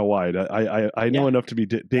mile wide. I know enough to be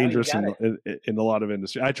dangerous in a lot of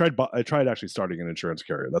industry. I tried actually starting an insurance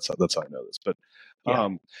carrier. That's how I know this. But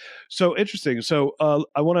so interesting. So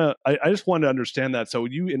I just wanted to understand that. So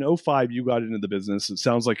you in 2005 you got into the business. It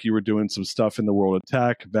sounds like you were doing some stuff in the world of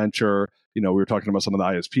tech, venture. We were talking about some of the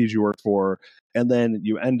ISPs you worked for, and then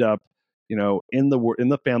you end up in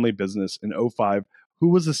the family business in 2005. Who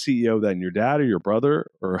was the CEO then? Your dad or your brother,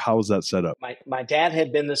 or how was that set up? My dad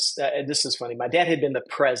had been this is funny. My dad had been the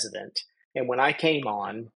president. And when I came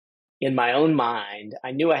on, in my own mind, I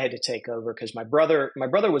knew I had to take over because my brother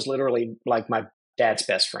was literally like my dad's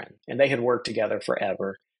best friend, and they had worked together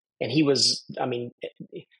forever. And he was,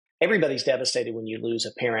 everybody's devastated when you lose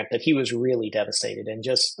a parent, but he was really devastated and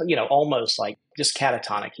just, almost like just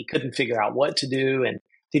catatonic. He couldn't figure out what to do, and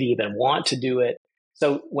did he even want to do it?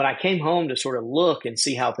 So when I came home to sort of look and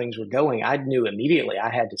see how things were going, I knew immediately I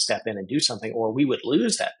had to step in and do something or we would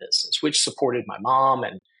lose that business, which supported my mom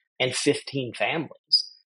and 15 families.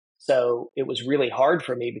 So it was really hard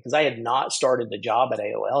for me because I had not started the job at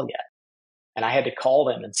AOL yet. And I had to call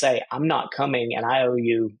them and say, I'm not coming and I owe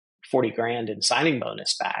you 40 grand in signing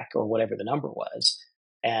bonus back or whatever the number was.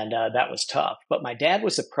 And that was tough. But my dad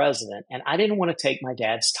was the president and I didn't want to take my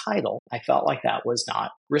dad's title. I felt like that was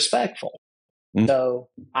not respectful. So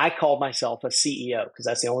I called myself a CEO because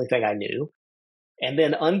that's the only thing I knew. And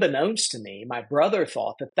then unbeknownst to me, my brother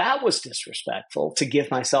thought that was disrespectful to give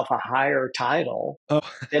myself a higher title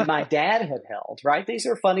than my dad had held, right? These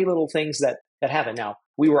are funny little things that happen. Now,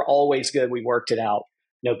 we were always good. We worked it out.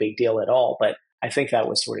 No big deal at all. But I think that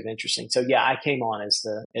was sort of interesting. So yeah, I came on as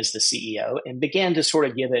the CEO and began to sort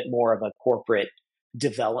of give it more of a corporate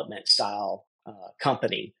development style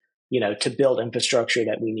company, to build infrastructure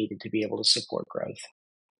that we needed to be able to support growth.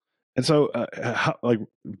 And so,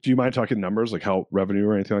 do you mind talking numbers, like how revenue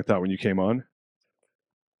or anything like that when you came on?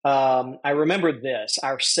 I remember this.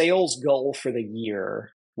 Our sales goal for the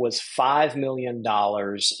year was $5 million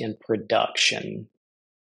in production,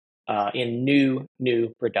 in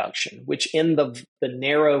new production, which in the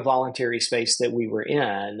narrow voluntary space that we were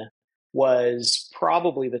in was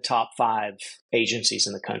probably the top 5 agencies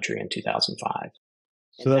in the country in 2005.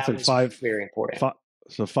 So that's like very important.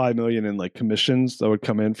 So $5 million in like commissions that would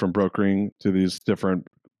come in from brokering to these different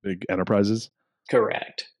big enterprises.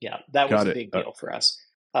 Correct. Yeah, that was a big deal for us.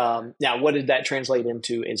 Now, what did that translate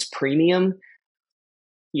into is premium?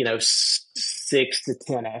 6 to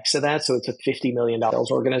 10x of that. So it's a $50 million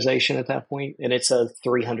organization at that point, and it's a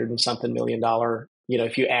 300 and something $million,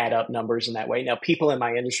 if you add up numbers in that way. Now, people in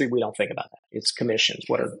my industry, we don't think about that. It's commissions.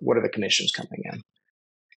 What are the commissions coming in?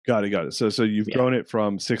 Got it. So you've grown it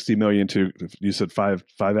from 60 million to, you said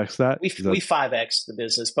 5x that? We 5x the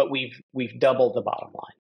business, but we've doubled the bottom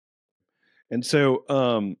line. And so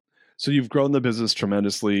you've grown the business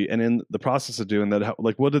tremendously, and in the process of doing that,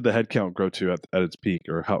 what did the headcount grow to at its peak,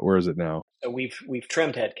 or where is it now? So we've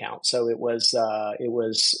trimmed headcount. So it was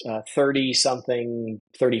 30 something,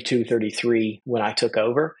 32, 33 when I took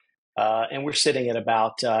over, and we're sitting at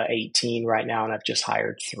about 18 right now, and I've just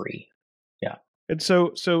hired 3. Yeah. And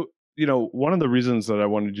so one of the reasons that I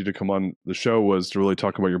wanted you to come on the show was to really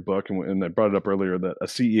talk about your book, and I brought it up earlier that a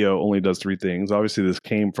CEO only does 3 things. Obviously, this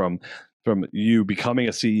came from you becoming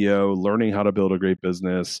a CEO, learning how to build a great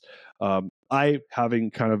business. I,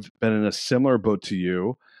 having kind of been in a similar boat to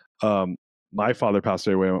you, my father passed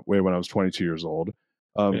away when I was 22 years old.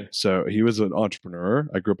 So he was an entrepreneur.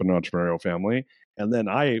 I grew up in an entrepreneurial family. And then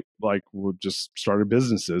I just started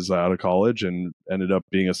businesses out of college and ended up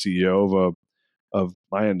being a CEO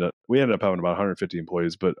we ended up having about 150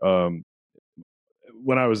 employees, but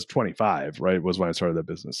when I was 25, right, was when I started that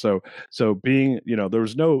business. So being, there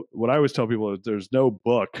was what I always tell people is there's no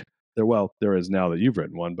book there. Well, there is now that you've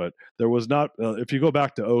written one, but there was not, if you go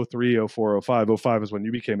back to 03, 04, 05, 05 is when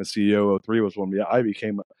you became a CEO. 03 was when I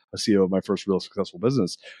became a CEO of my first real successful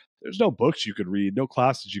business. There's no books you could read, no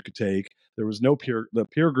classes you could take. There was no the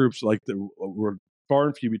peer groups were far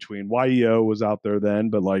and few between. YEO was out there then,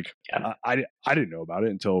 but I didn't know about it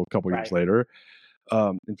until a couple years later.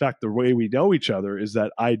 In fact, the way we know each other is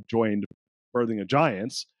that I joined Birthing of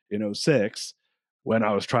Giants in 06 when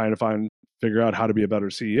I was trying to figure out how to be a better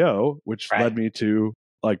CEO, which led me to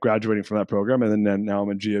graduating from that program. And then now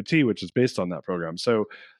I'm in GOT, which is based on that program. So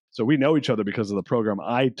we know each other because of the program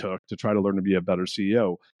I took to try to learn to be a better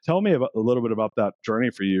CEO. Tell me a little bit about that journey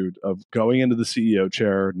for you of going into the CEO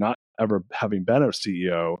chair, not ever having been a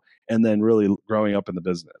CEO, and then really growing up in the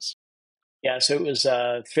business. Yeah, so it was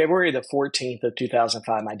February the 14th of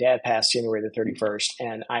 2005. My dad passed January the 31st,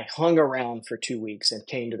 and I hung around for 2 weeks and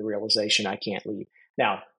came to the realization I can't leave.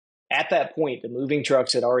 Now, at that point, the moving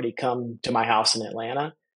trucks had already come to my house in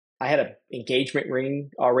Atlanta. I had an engagement ring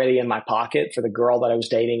already in my pocket for the girl that I was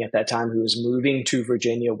dating at that time who was moving to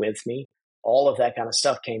Virginia with me. All of that kind of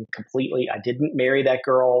stuff came completely. I didn't marry that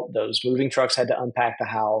girl. Those moving trucks had to unpack the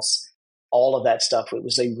house. All of that stuff. It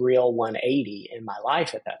was a real 180 in my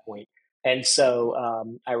life at that point. And so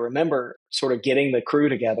I remember sort of getting the crew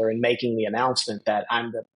together and making the announcement that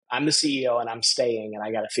I'm the CEO and I'm staying and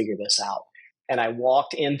I got to figure this out. And I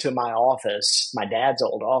walked into my office, my dad's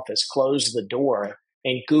old office, closed the door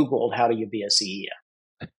and Googled, how do you be a CEO?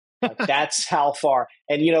 That's how far.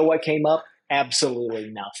 And you know what came up?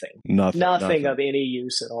 Absolutely nothing. Nothing of any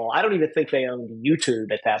use at all. I don't even think they owned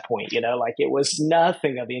YouTube at that point. It was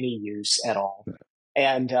nothing of any use at all.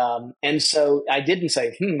 And so I didn't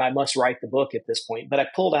say, I must write the book at this point, but I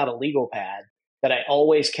pulled out a legal pad that I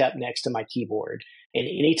always kept next to my keyboard. And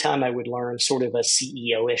anytime I would learn sort of a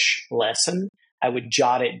CEO-ish lesson, I would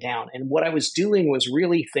jot it down. And what I was doing was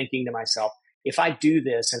really thinking to myself, if I do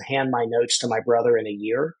this and hand my notes to my brother in a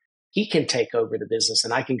year, he can take over the business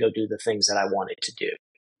and I can go do the things that I wanted to do.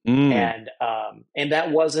 And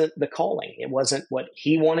that wasn't the calling. It wasn't what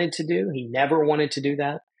he wanted to do. He never wanted to do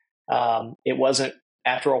that. It wasn't,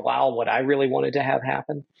 after a while, what I really wanted to have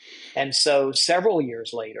happen. And so several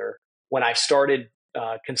years later, when I started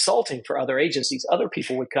consulting for other agencies, other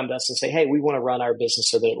people would come to us and say, hey, we want to run our business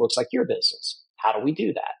so that it looks like your business. How do we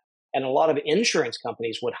do that? And a lot of insurance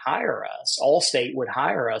companies would hire us. Allstate would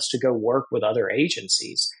hire us to go work with other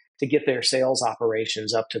agencies to get their sales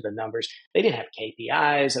operations up to the numbers. They didn't have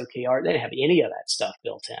KPIs, OKR. They didn't have any of that stuff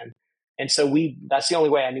built in. And so that's the only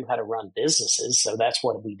way I knew how to run businesses. So that's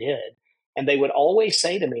what we did. And they would always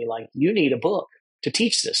say to me, you need a book to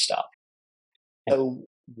teach this stuff. So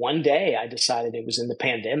one day I decided, it was in the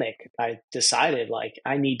pandemic, I decided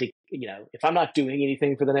I need to, if I'm not doing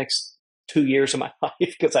anything for the next 2 years of my life,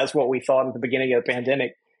 because that's what we thought at the beginning of the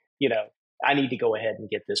pandemic, I need to go ahead and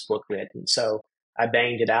get this book written. So I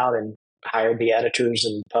banged it out and hired the editors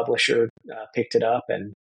and publisher, picked it up,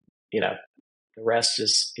 and, the rest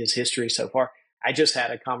is history so far. I just had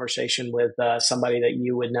a conversation with somebody that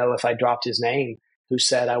you would know if I dropped his name, who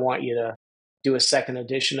said, I want you to do a second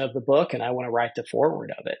edition of the book and I want to write the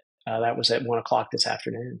foreword of it. That was at 1:00 this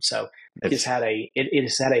afternoon. So it has had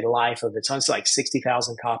a life of its own. It's like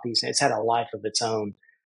 60,000 copies. It's had a life of its own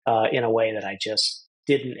in a way that I just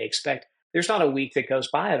didn't expect. there's not a week that goes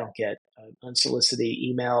by I don't get an unsolicited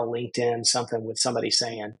email, LinkedIn, something with somebody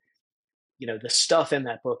saying, the stuff in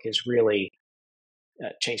that book has really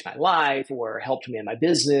changed my life or helped me in my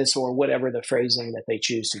business or whatever the phrasing that they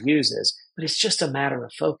choose to use is. But it's just a matter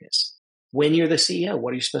of focus. When you're the CEO,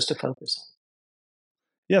 what are you supposed to focus on?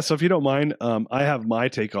 Yeah, so if you don't mind, I have my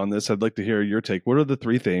take on this. I'd like to hear your take. What are the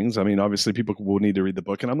three things? I mean, obviously, people will need to read the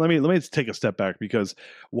book, and let me take a step back, because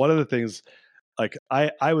one of the things, like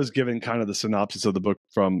I was given kind of the synopsis of the book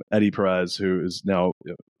from Eddie Perez, who is now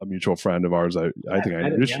a mutual friend of ours. I think I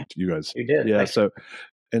introduced you to you guys. You did. Yeah. So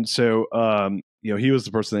he was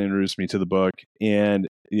the person that introduced me to the book, and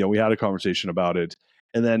we had a conversation about it.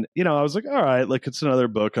 And then, I was like, all right, like it's another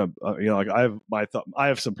book. Like I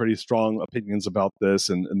have some pretty strong opinions about this,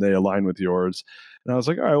 and they align with yours. And I was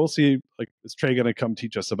like, all right, we'll see. Like, is Trey going to come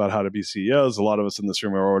teach us about how to be CEOs? A lot of us in this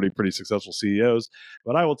room are already pretty successful CEOs.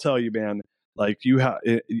 But I will tell you, man, like you have,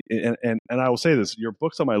 and I will say this: your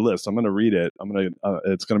book's on my list. I'm going to read it.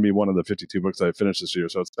 It's going to be one of the 52 books I finished this year.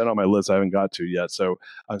 So it's been on my list. I haven't got to yet. So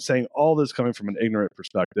I'm saying all this coming from an ignorant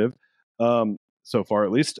perspective, so far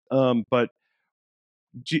at least. But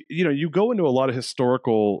you go into a lot of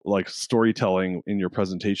historical like storytelling in your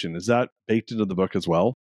presentation. Is that baked into the book as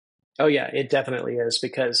well? Oh yeah, it definitely is,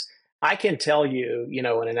 because I can tell you, in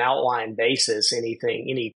an outline basis,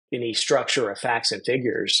 any structure of facts and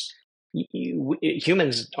figures.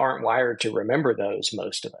 Humans aren't wired to remember those,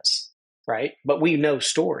 most of us, right? But we know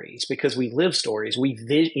stories because we live stories. We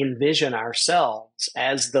envision ourselves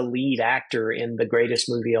as the lead actor in the greatest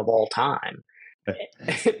movie of all time.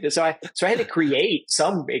 So I had to create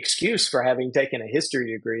some excuse for having taken a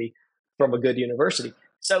history degree from a good university.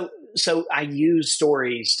 So I use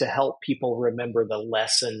stories to help people remember the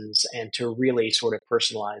lessons and to really sort of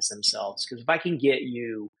personalize themselves. Because if I can get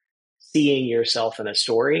you seeing yourself in a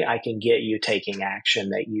story, I can get you taking action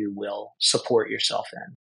that you will support yourself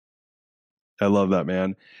in. I love that,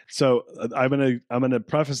 man. So I'm gonna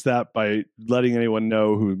preface that by letting anyone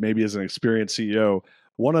know who maybe is an experienced CEO.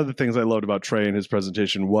 One of the things I loved about Trey in his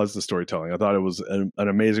presentation was the storytelling. I thought it was an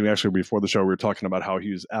amazing. Actually, before the show, we were talking about how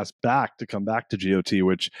he was asked back to come back to GOT,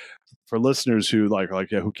 which for listeners who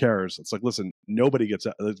yeah, who cares? It's like, listen, nobody gets.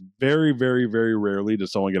 It's very, very, very rarely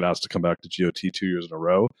does someone get asked to come back to GOT 2 years in a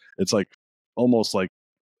row. It's like almost like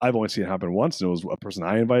I've only seen it happen once, and it was a person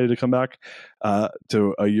I invited to come back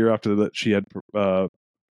to a year after that she had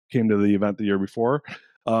came to the event the year before.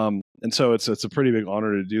 And so it's a pretty big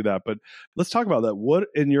honor to do that. But let's talk about that. What,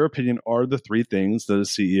 in your opinion, are the three things that a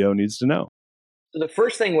CEO needs to know? So the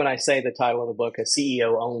first thing when I say the title of the book, a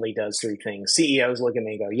CEO only does three things, CEOs look at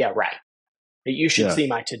me and go, yeah, right. You should see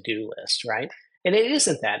my to-do list, right? And it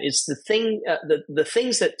isn't that. It's the thing, the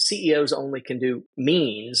things that CEOs only can do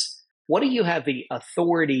means, what do you have the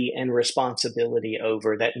authority and responsibility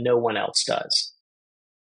over that no one else does?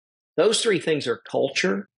 Those three things are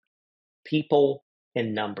culture, people,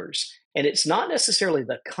 and numbers. And it's not necessarily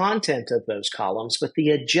the content of those columns, but the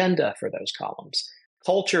agenda for those columns.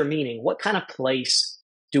 Culture meaning, what kind of place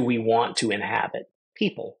do we want to inhabit?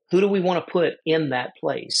 People, who do we want to put in that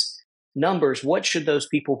place? Numbers, what should those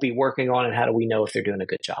people be working on, and how do we know if they're doing a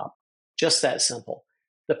good job? Just that simple.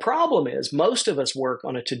 The problem is most of us work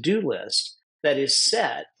on a to-do list that is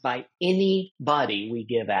set by anybody we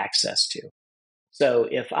give access to. So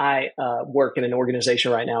if I work in an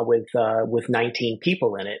organization right now with 19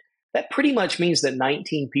 people in it, that pretty much means that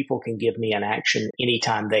 19 people can give me an action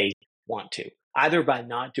anytime they want to, either by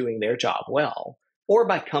not doing their job well or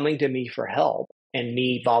by coming to me for help and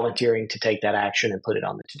me volunteering to take that action and put it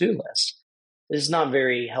on the to-do list. This is not a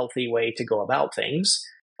very healthy way to go about things.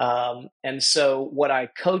 And so what I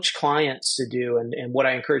coach clients to do and what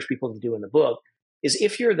I encourage people to do in the book is,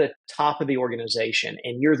 if you're the top of the organization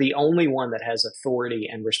and you're the only one that has authority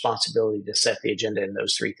and responsibility to set the agenda in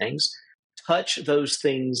those three things, touch those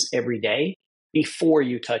things every day before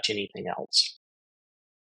you touch anything else.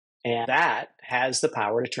 And that has the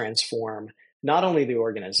power to transform not only the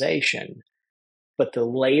organization, but the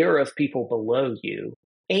layer of people below you,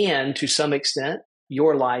 and to some extent,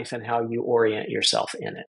 your life and how you orient yourself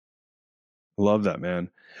in it. Love that, man.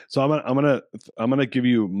 So I'm gonna give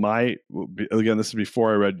you my, again, this is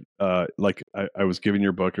before I read I was giving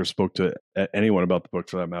your book or spoke to anyone about the book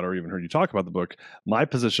for that matter, or even heard you talk about the book. My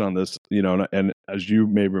position on this, and as you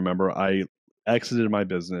may remember, I exited my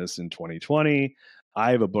business in 2020.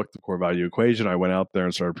 I have a book, The Core Value Equation. I went out there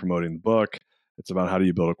and started promoting the book. It's about how do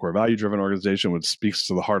you build a core value driven organization, which speaks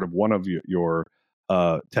to the heart of one of your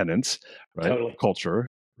tenets, right? Totally. Culture,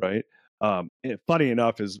 right? Funny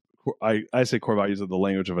enough is I say core values are the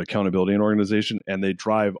language of accountability in an organization, and they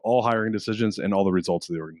drive all hiring decisions and all the results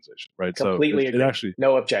of the organization, right? Completely So agree. it actually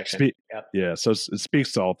no objection. Yep. yeah. So it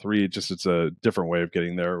speaks to all three. Just it's a different way of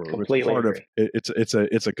getting there. Completely it's part agree. of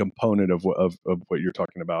it's a component of what you're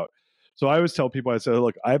talking about. So I always tell people, I say,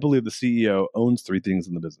 look, I believe the CEO owns three things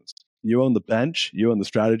in the business. You own the bench, you own the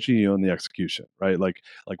strategy, you own the execution, right? Like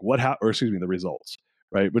the results,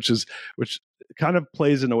 right? Which kind of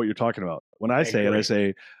plays into what you're talking about. When I say it, I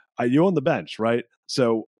say, you own the bench, right?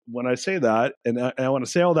 So when I say that, and I want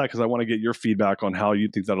to say all that because I want to get your feedback on how you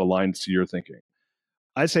think that aligns to your thinking.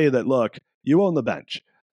 I say that, look, you own the bench.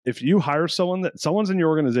 If you hire someone's in your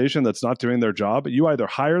organization that's not doing their job, you either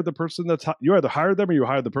hire the person you either hired them, or you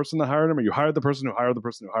hire the person that hired them, or you hire the person who hired the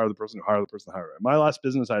person who hired the person who hired the person who hired them. In my last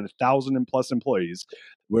business, I had 1,000 plus employees,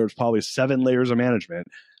 where it's probably 7 layers of management.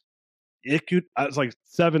 It's like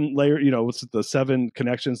 7 layer, what's it, the 7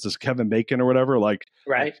 connections to Kevin Bacon or whatever, like,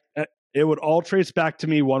 right. It would all trace back to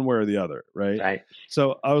me one way or the other, right? Right.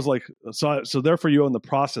 So I was like, so therefore you own the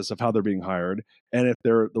process of how they're being hired. And if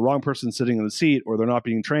they're the wrong person sitting in the seat, or they're not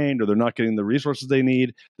being trained, or they're not getting the resources they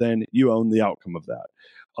need, then you own the outcome of that.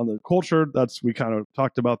 On the culture, we kind of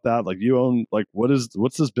talked about that. Like, you own, like,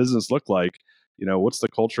 what's this business look like? What's the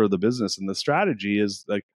culture of the business? And the strategy is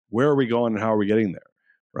like, where are we going and how are we getting there?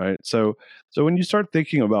 Right. So when you start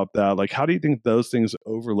thinking about that, like, how do you think those things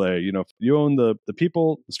overlay? If you own the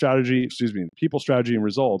people strategy, people strategy and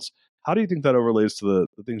results, how do you think that overlays to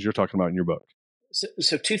the things you're talking about in your book?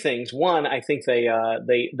 So 2 things. One, I think they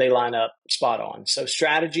line up spot on. So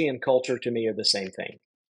strategy and culture to me are the same thing,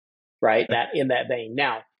 right? That in that vein.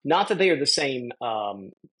 Now, not that they are the same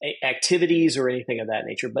activities or anything of that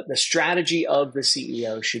nature, but the strategy of the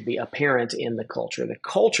CEO should be apparent in the culture. The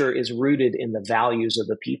culture is rooted in the values of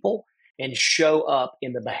the people and show up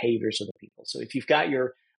in the behaviors of the people. So if you've got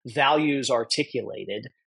your values articulated,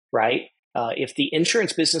 right? If the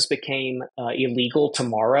insurance business became illegal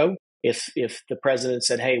tomorrow, if the president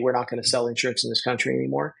said, hey, we're not going to sell insurance in this country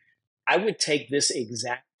anymore, I would take this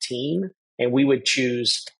exact team and we would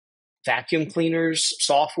choose vacuum cleaners,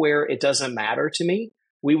 software, it doesn't matter to me.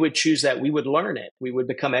 We would choose that. We would learn it. We would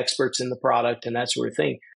become experts in the product and that sort of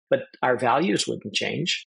thing. But our values wouldn't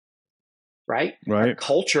change, right? Our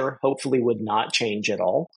culture hopefully would not change at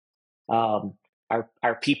all.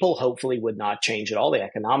 Our people hopefully would not change at all. The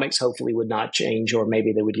economics hopefully would not change, or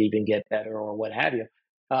maybe they would even get better, or what have you.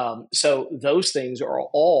 So those things are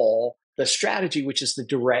all the strategy, which is the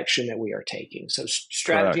direction that we are taking. So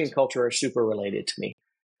strategy and culture are super related to me.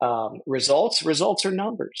 Results are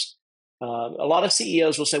numbers. A lot of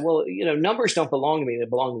CEOs will say, well, numbers don't belong to me. They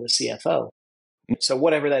belong to the CFO. So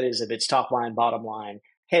whatever that is, if it's top line, bottom line,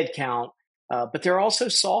 head count, but there are also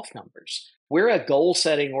soft numbers. We're a goal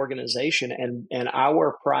setting organization, and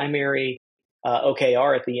our primary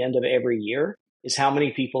OKR at the end of every year is how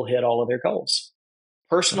many people hit all of their goals.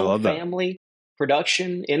 Personal, family,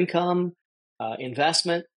 production, income,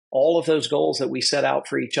 investment, all of those goals that we set out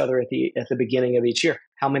for each other at the beginning of each year.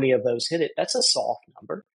 How many of those hit it? That's a soft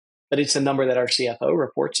number, but it's a number that our CFO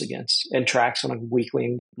reports against and tracks on a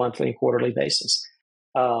weekly, monthly, and quarterly basis.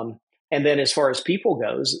 And then as far as people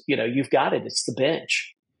goes, you've got it. It's the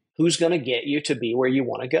bench. Who's going to get you to be where you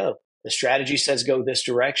want to go? The strategy says go this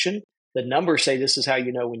direction. The numbers say this is how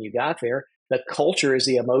you know when you got there. The culture is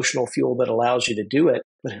the emotional fuel that allows you to do it.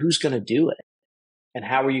 But who's going to do it? And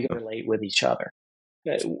how are you going to relate with each other?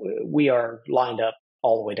 We are lined up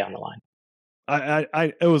all the way down the line.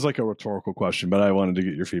 It was like a rhetorical question, but I wanted to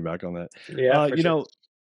get your feedback on that. Yeah, sure.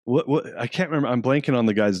 What I can't remember. I'm blanking on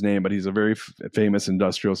the guy's name, but he's a very famous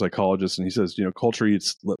industrial psychologist, and he says, culture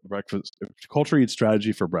eats breakfast. Culture eats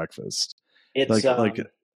strategy for breakfast. It's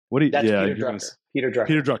what do you? That's yeah, Peter Drucker.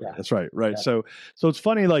 Peter Drucker. Yeah. That's right. Right. Yeah. So it's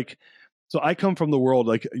funny. So I come from the world.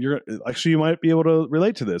 You might be able to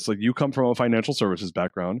relate to this. Like, you come from a financial services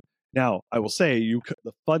background. Now, I will say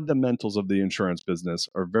the fundamentals of the insurance business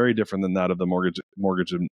are very different than that of the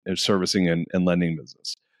mortgage and servicing and lending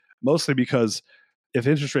business. Mostly because if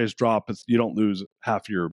interest rates drop, you don't lose half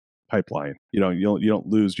your pipeline. You don't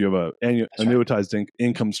lose. You have an annuitized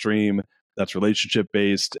income stream that's relationship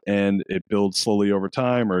based, and it builds slowly over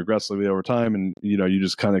time or aggressively over time, and you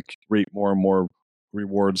just kind of reap more and more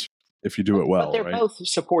rewards if you do it well. But they're both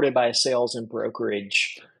supported by a sales and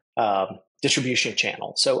brokerage distribution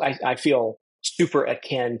channel. So I feel super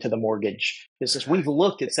akin to the mortgage business. We've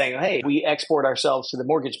looked at saying, hey, we export ourselves to the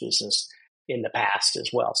mortgage business in the past as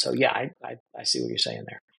well. So yeah, I see what you're saying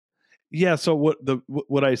there. Yeah. So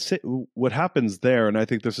what happens there, and I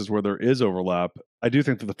think this is where there is overlap. I do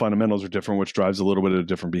think that the fundamentals are different, which drives a little bit of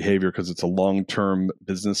different behavior because it's a long-term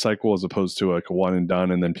business cycle as opposed to like a one and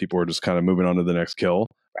done, and then people are just kind of moving on to the next kill.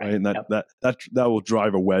 right? And that will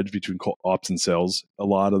drive a wedge between ops and sales a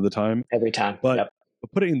lot of the time. Every time. But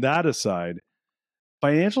putting that aside,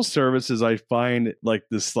 financial services, I find like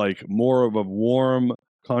this, like more of a warm,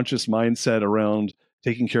 conscious mindset around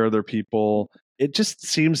taking care of their people. It just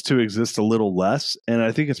seems to exist a little less. And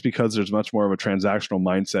I think it's because there's much more of a transactional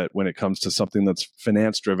mindset when it comes to something that's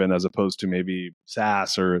finance driven, as opposed to maybe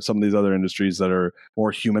SaaS or some of these other industries that are more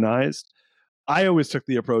humanized. I always took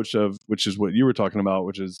the approach of, which is what you were talking about,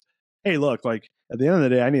 which is, hey, look, like at the end of the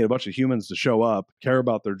day, I need a bunch of humans to show up, care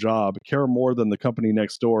about their job, care more than the company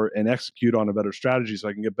next door, and execute on a better strategy so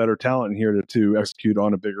I can get better talent in here to execute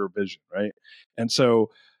on a bigger vision, right? And so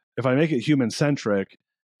if I make it human centric,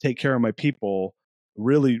 take care of my people,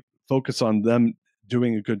 really focus on them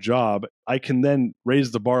doing a good job, I can then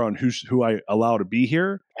raise the bar on who I allow to be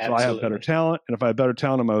here. Absolutely. So I have better talent, and if I have better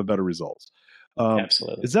talent, I'm going to have better results.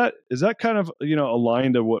 Absolutely. Is that kind of,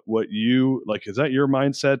 aligned to what you like? Is that your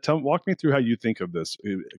mindset? Walk me through how you think of this.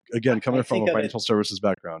 Again, coming from a financial services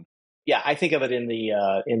background. Yeah, I think of it in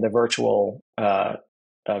the virtual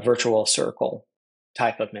circle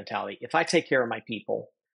type of mentality. If I take care of my people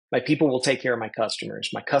will take care of my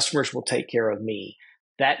customers will take care of me.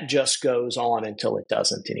 That just goes on until it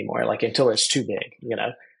doesn't anymore, like until it's too big,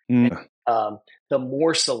 And, the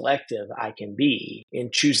more selective I can be in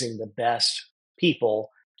choosing the best people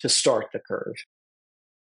to start the curve.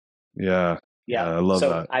 Yeah. I love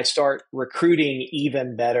that. I start recruiting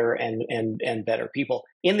even better and better people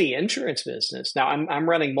in the insurance business. Now I'm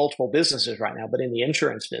running multiple businesses right now, but in the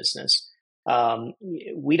insurance business,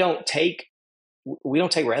 we don't take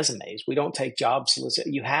resumes. We don't take job solicit.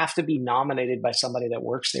 You have to be nominated by somebody that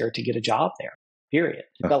works there to get a job there, period.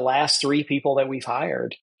 Yeah. The last 3 people that we've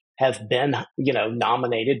hired have been,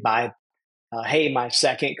 nominated by, hey, my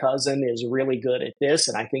second cousin is really good at this,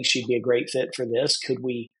 and I think she'd be a great fit for this. Could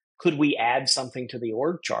we add something to the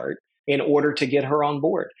org chart in order to get her on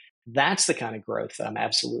board? That's the kind of growth that I'm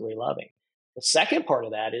absolutely loving. The second part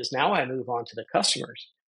of that is now I move on to the customers.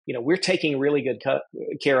 We're taking really good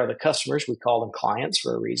care of the customers. We call them clients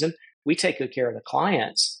for a reason. We take good care of the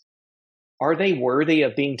clients. Are they worthy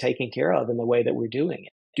of being taken care of in the way that we're doing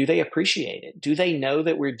it? Do they appreciate it? Do they know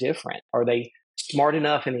that we're different? Are they smart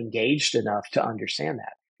enough and engaged enough to understand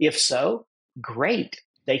that? If so, great.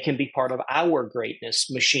 They can be part of our greatness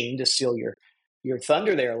machine, to steal your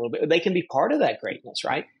thunder there a little bit. They can be part of that greatness,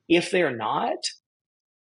 right? If they're not,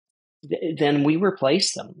 then we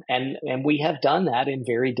replace them. And we have done that in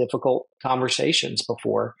very difficult conversations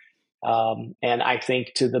before. And I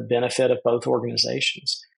think to the benefit of both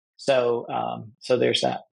organizations. So there's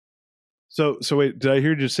that. So wait, did I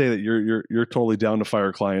hear you say that you're totally down to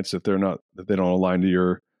fire clients if they don't align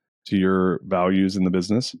to your values in the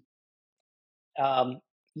business?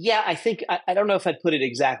 Yeah, I think, I don't know if I'd put it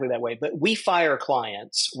exactly that way, but we fire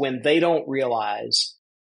clients when they don't realize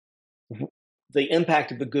the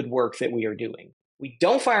impact of the good work that we are doing. We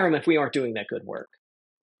don't fire them if we aren't doing that good work.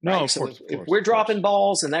 No, right? Of course, if we're dropping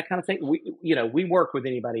balls and that kind of thing, we work with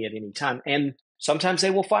anybody at any time, and sometimes they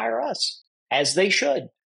will fire us, as they should.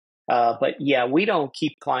 But yeah, we don't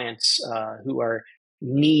keep clients who are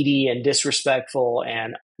needy and disrespectful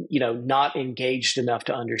and not engaged enough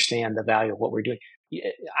to understand the value of what we're doing.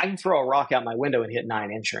 I can throw a rock out my window and hit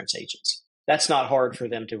 9 insurance agents. That's not hard for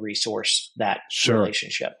them to resource that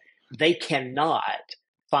relationship. They cannot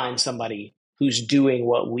find somebody who's doing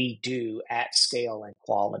what we do at scale and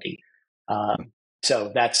quality.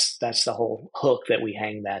 So that's the whole hook that we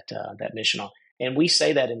hang that mission on. And we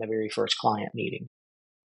say that in the very first client meeting.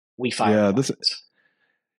 We fire clients.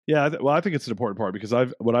 Well, I think it's an important part, because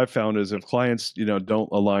what I've found is if clients, don't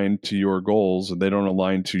align to your goals, and they don't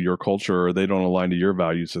align to your culture, or they don't align to your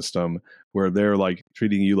value system, where they're like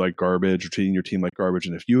treating you like garbage or treating your team like garbage.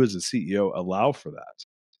 And if you as a CEO allow for that,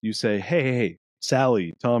 you say, hey,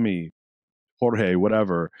 Sally, Tommy, Jorge,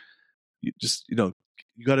 whatever, you just, you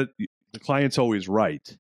got to, the client's always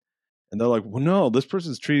right. And they're like, well, no, this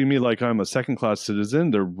person's treating me like I'm a second-class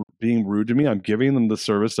citizen. They're being rude to me. I'm giving them the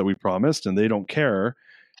service that we promised, and they don't care.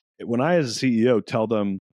 When I, as a CEO, tell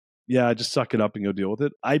them, yeah, just suck it up and go deal with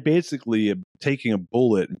it, I basically am taking a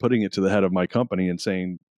bullet and putting it to the head of my company and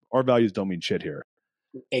saying, our values don't mean shit here.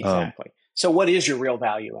 Exactly. So what is your real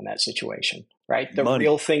value in that situation, right? The money.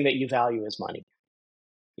 Real thing that you value is money.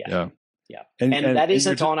 Yeah. And that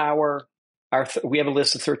isn't on our we have a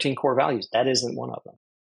list of 13 core values. That isn't one of them.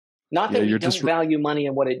 Not that we don't value money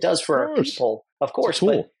and what it does for our people, of course,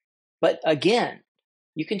 but again,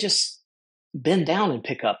 you can just bend down and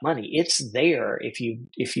pick up money. It's there if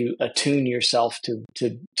you attune yourself to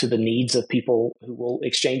the needs of people who will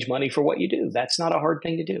exchange money for what you do. That's not a hard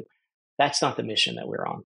thing to do. That's not the mission that we're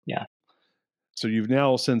on. Yeah. So you've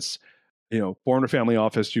now since, formed a family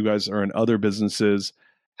office, you guys are in other businesses.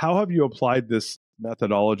 How have you applied this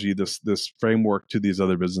methodology, this framework to these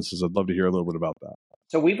other businesses? I'd love to hear a little bit about that.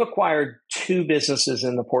 So we've acquired 2 businesses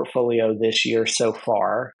in the portfolio this year so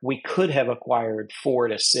far. We could have acquired 4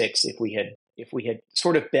 to 6 if we had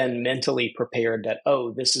sort of been mentally prepared that,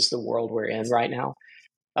 oh, this is the world we're in right now.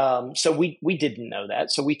 So we didn't know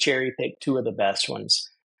that. So we cherry picked 2 of the best ones.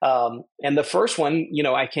 And the first one,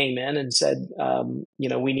 I came in and said,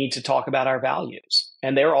 we need to talk about our values.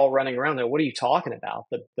 And they're all running around there. What are you talking about?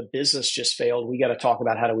 The business just failed. We got to talk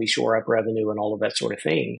about how do we shore up revenue and all of that sort of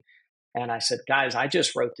thing. And I said, guys, I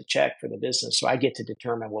just wrote the check for the business, so I get to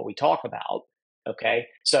determine what we talk about. Okay.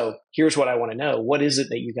 So here's what I want to know. What is it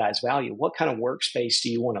that you guys value? What kind of workspace do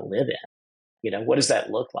you want to live in? What does that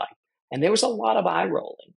look like? And there was a lot of eye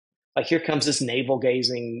rolling. Like, here comes this navel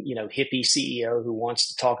gazing, hippie CEO who wants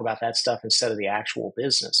to talk about that stuff instead of the actual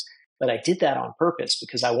business. But I did that on purpose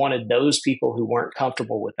because I wanted those people who weren't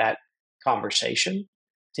comfortable with that conversation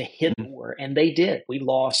to hit more. And they did. We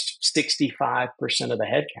lost 65% of the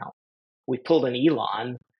headcount. We pulled an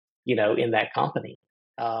Elon, in that company.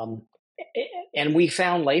 And we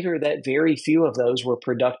found later that very few of those were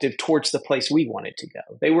productive towards the place we wanted to go.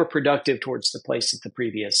 They were productive towards the place that the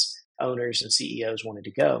previous owners and CEOs wanted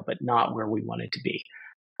to go, but not where we wanted to be.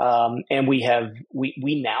 And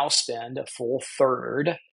we now spend a full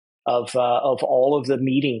third of all of the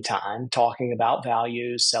meeting time talking about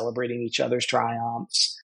values, celebrating each other's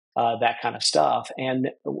triumphs, that kind of stuff.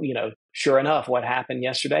 And, sure enough, what happened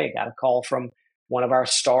yesterday, I got a call from one of our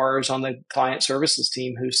stars on the client services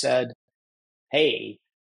team who said, hey,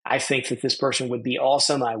 I think that this person would be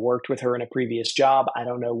awesome. I worked with her in a previous job. I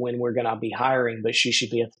don't know when we're going to be hiring, but she should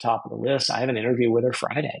be at the top of the list. I have an interview with her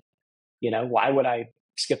Friday. Why would I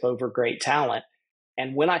skip over great talent?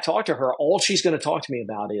 And when I talk to her, all she's going to talk to me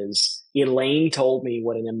about is, Elaine told me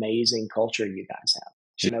what an amazing culture you guys have.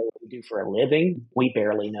 She knows what we do for a living. We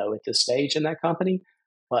barely know at this stage in that company,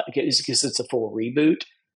 but because it's a full reboot.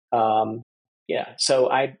 So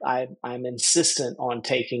I'm insistent on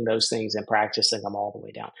taking those things and practicing them all the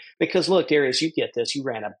way down. Because look, Darius, you get this. You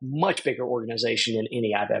ran a much bigger organization than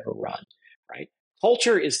any I've ever run, right?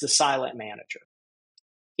 Culture is the silent manager.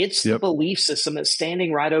 It's the belief system that's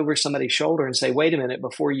standing right over somebody's shoulder and say, wait a minute,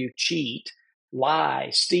 before you cheat, lie,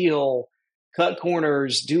 steal, cut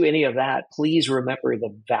corners, do any of that, please remember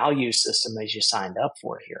the value system that you signed up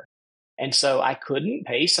for here. And so I couldn't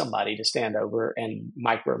pay somebody to stand over and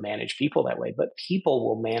micromanage people that way, but people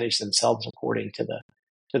will manage themselves according to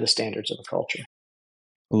the standards of the culture.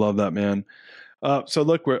 I love that, man. So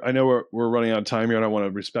look, I know we're running out of time here, and I want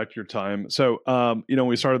to respect your time. So, when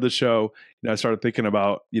we started the show, I started thinking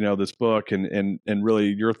about, this book and really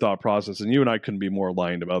your thought process, and you and I couldn't be more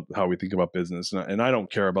aligned about how we think about business. And I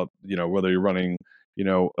don't care about, whether you're running,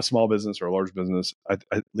 a small business or a large business.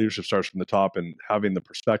 Leadership starts from the top, and having the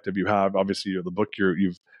perspective you have, obviously the book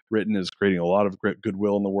you've written is creating a lot of great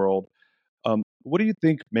goodwill in the world. What do you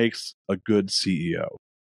think makes a good CEO?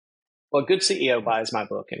 Well, a good CEO buys my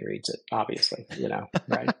book and reads it, obviously,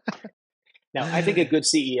 right? Now, I think a good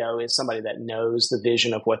CEO is somebody that knows the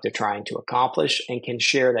vision of what they're trying to accomplish and can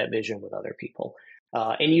share that vision with other people.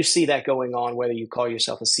 And you see that going on, whether you call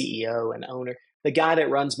yourself a CEO, an owner. The guy that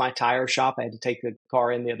runs my tire shop, I had to take the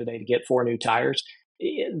car in the other day to get 4 new tires.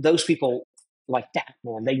 Those people like that,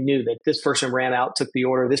 man, they knew that this person ran out, took the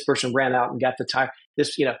order. This person ran out and got the tire.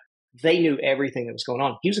 They knew everything that was going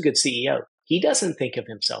on. He was a good CEO. He doesn't think of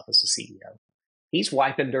himself as a CEO. He's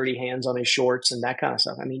wiping dirty hands on his shorts and that kind of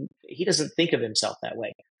stuff. I mean, he doesn't think of himself that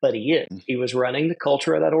way, but he is. He was running the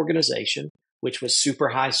culture of that organization, which was super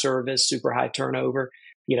high service, super high turnover.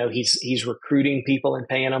 He's recruiting people and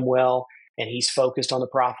paying them well, and he's focused on the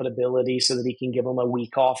profitability so that he can give them a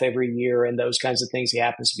week off every year and those kinds of things. He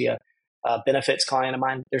happens to be a benefits client of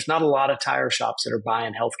mine. There's not a lot of tire shops that are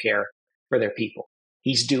buying healthcare for their people.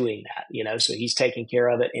 He's doing that, so he's taking care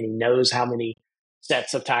of it, and he knows how many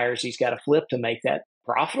sets of tires he's got to flip to make that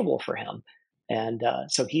profitable for him. And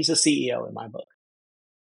so he's a CEO in my book.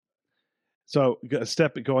 So a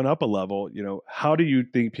step going up a level, how do you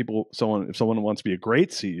think if someone wants to be a great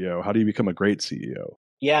CEO, how do you become a great CEO?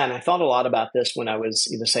 Yeah. And I thought a lot about this when I was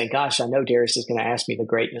saying, gosh, I know Darius is going to ask me the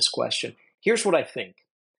greatness question. Here's what I think.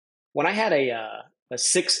 When I had a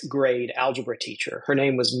 6th grade algebra teacher, her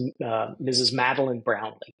name was Mrs. Madeline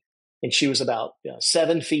Brownlee. And she was about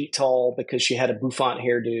 7 feet tall because she had a bouffant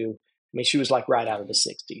hairdo. I mean, she was like right out of the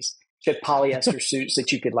 60s. She had polyester suits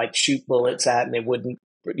that you could like shoot bullets at and they wouldn't,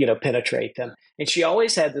 penetrate them. And she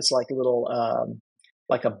always had this like little,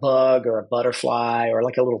 like a bug or a butterfly or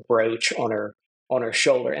like a little brooch on her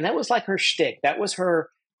shoulder. And that was like her shtick. That was her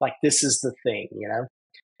Like, this is the thing,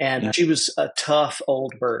 And she was a tough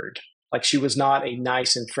old bird. Like, she was not a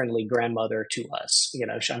nice and friendly grandmother to us.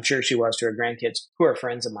 I'm sure she was to her grandkids, who are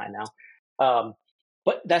friends of mine now.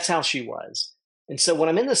 But that's how she was. And so when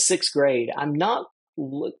I'm in the sixth grade, I'm not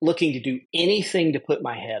looking to do anything to put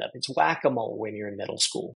my head up. It's whack-a-mole when you're in middle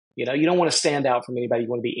school. You don't want to stand out from anybody. You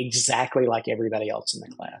want to be exactly like everybody else in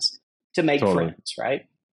the class to make friends, right?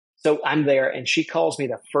 So I'm there, and she calls me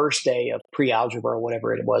the first day of pre-algebra or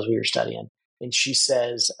whatever it was we were studying. And she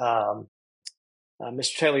says, Mr.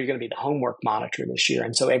 Taylor, you're going to be the homework monitor this year.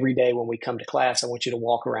 And so every day when we come to class, I want you to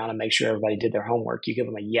walk around and make sure everybody did their homework. You give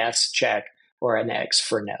them a yes check or an X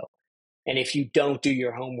for no. And if you don't do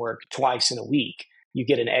your homework twice in a week, you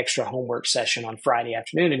get an extra homework session on Friday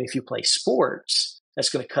afternoon. And if you play sports,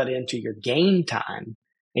 that's going to cut into your game time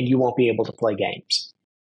and you won't be able to play games.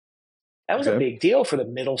 That was a big deal for the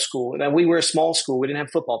middle school. And we were a small school. We didn't have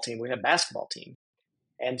a football team. We had a basketball team.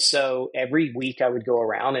 And so every week I would go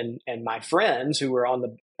around and my friends who were on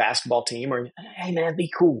the basketball team were, hey, man, be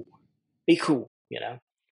cool,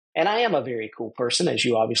 And I am a very cool person, as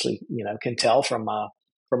you obviously, can tell from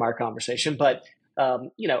our conversation. But,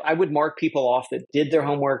 I would mark people off that did their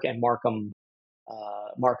homework and mark them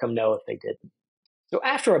no if they didn't. So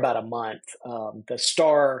after about a month, the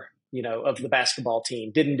star, of the basketball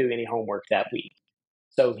team didn't do any homework that week.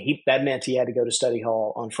 So that meant he had to go to study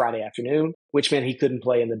hall on Friday afternoon, which meant he couldn't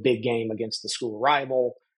play in the big game against the school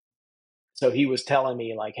rival. So he was telling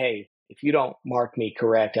me like, hey, if you don't mark me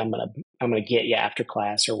correct, I'm gonna get you after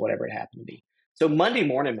class or whatever it happened to be. So Monday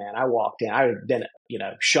morning, man, I walked in. I had been,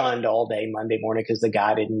 shunned all day Monday morning because the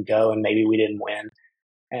guy didn't go and maybe we didn't win.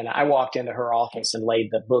 And I walked into her office and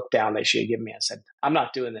laid the book down that she had given me. I said, I'm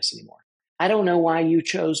not doing this anymore. I don't know why you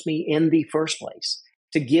chose me in the first place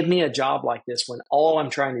to give me a job like this when all I'm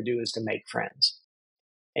trying to do is to make friends.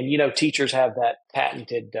 And, teachers have that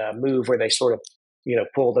patented move where they sort of,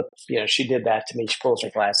 pull she did that to me. She pulls her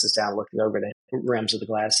glasses down, looking over the rims of the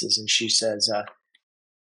glasses. And she says,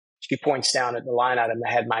 she points down at the line item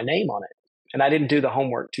that had my name on it. And I didn't do the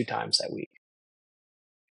homework 2 times that week.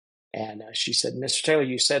 And she said, Mr. Taylor,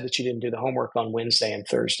 you said that you didn't do the homework on Wednesday and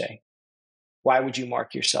Thursday. Why would you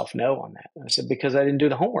mark yourself no on that? And I said, because I didn't do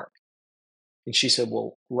the homework. And she said,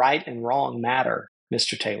 well, right and wrong matter,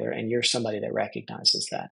 Mr. Taylor, and you're somebody that recognizes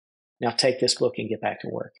that. Now take this book and get back to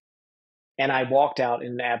work. And I walked out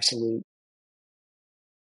in an absolute,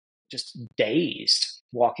 just dazed,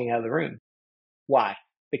 walking out of the room. Why?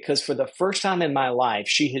 Because for the first time in my life,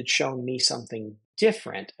 she had shown me something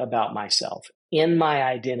different about myself in my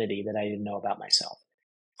identity that I didn't know about myself.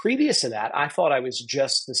 Previous to that, I thought I was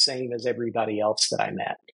just the same as everybody else that I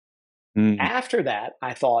met. After that,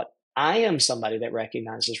 I thought, I am somebody that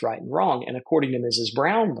recognizes right and wrong. And according to Mrs.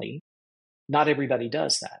 Brownlee, not everybody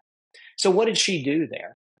does that. So what did she do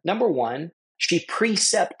there? Number one, she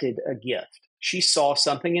precepted a gift. She saw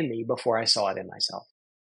something in me before I saw it in myself.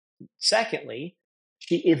 Secondly,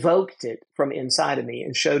 she evoked it from inside of me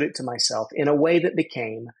and showed it to myself in a way that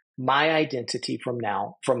became my identity from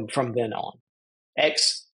then on.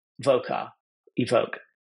 Ex voca, evoke,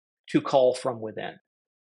 to call from within.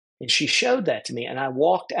 And she showed that to me, and I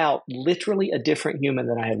walked out literally a different human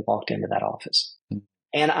than I had walked into that office.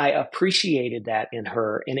 And I appreciated that in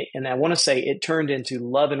her. And I want to say it turned into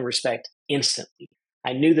love and respect instantly.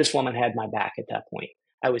 I knew this woman had my back at that point.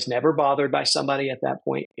 I was never bothered by somebody at that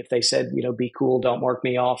point. If they said, be cool, don't mark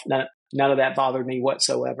me off, none of that bothered me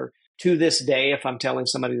whatsoever. To this day, if I'm telling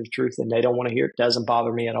somebody the truth and they don't want to hear it, doesn't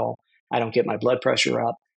bother me at all. I don't get my blood pressure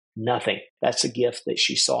up. Nothing. That's a gift that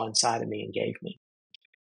she saw inside of me and gave me.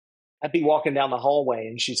 I'd be walking down the hallway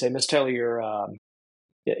and she'd say, Miss Taylor,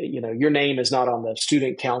 your name is not on the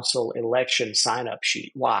student council election sign-up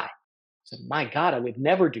sheet. Why? I said, my God, I would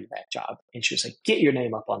never do that job. And she was like, get your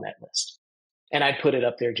name up on that list. And I put it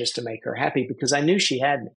up there just to make her happy because I knew she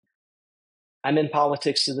had me. I'm in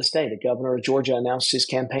politics to this day. The governor of Georgia announced his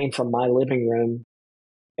campaign from my living room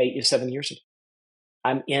 7 years ago.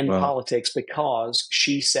 I'm in politics because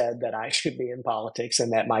she said that I should be in politics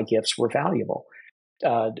and that my gifts were valuable.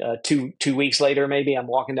 2 weeks later, maybe I'm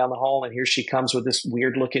walking down the hall and here she comes with this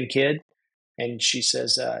weird looking kid. And she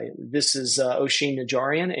says, this is Oshin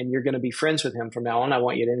Najarian, and you're going to be friends with him from now on. I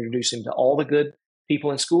want you to introduce him to all the good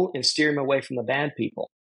people in school and steer him away from the bad people.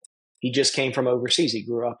 He just came from overseas. He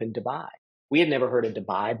grew up in Dubai. We had never heard of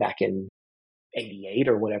Dubai back in 88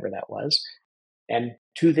 or whatever that was. And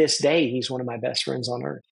to this day, he's one of my best friends on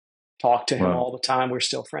earth. Talk to him all the time. We're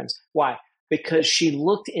still friends. Why? Because she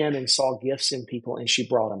looked in and saw gifts in people and she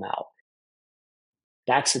brought them out.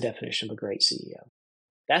 That's the definition of a great CEO.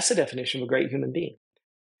 That's the definition of a great human being.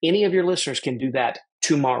 Any of your listeners can do that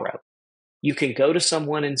tomorrow. You can go to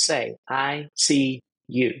someone and say, I see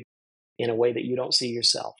you in a way that you don't see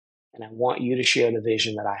yourself. And I want you to share the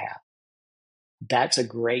vision that I have. That's a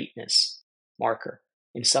greatness marker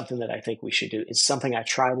and something that I think we should do. It's something I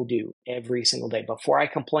try to do every single day. Before I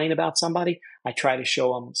complain about somebody, I try to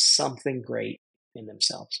show them something great in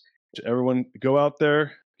themselves. Everyone go out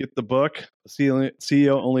there, get the book. The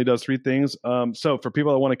CEO only does 3 things. So for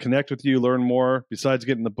people that want to connect with you, learn more, besides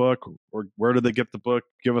getting the book, or where do they get the book?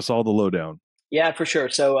 Give us all the lowdown. Yeah, for sure.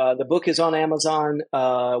 So the book is on Amazon.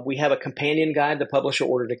 We have a companion guide. The publisher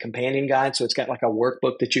ordered a companion guide. So it's got like a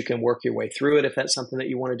workbook that you can work your way through it if that's something that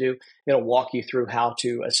you want to do. It'll walk you through how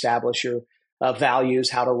to establish your values,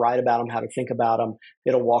 how to write about them, how to think about them.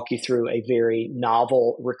 It'll walk you through a very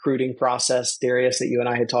novel recruiting process, Darius, that you and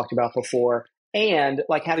I had talked about before. And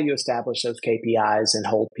like, how do you establish those KPIs and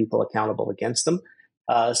hold people accountable against them?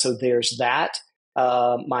 So there's that.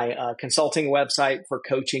 My consulting website for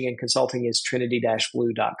coaching and consulting is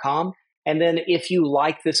trinity-blue.com. And then if you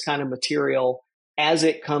like this kind of material, as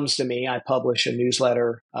it comes to me, I publish a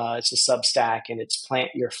newsletter. It's a Substack, and it's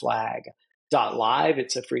plantyourflag.live.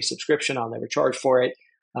 It's a free subscription. I'll never charge for it.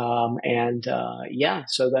 So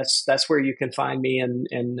that's where you can find me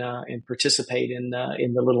and participate in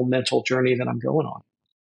the little mental journey that I'm going on.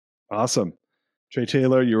 Awesome. Trey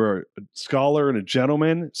Taylor, you're a scholar and a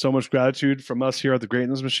gentleman. So much gratitude from us here at the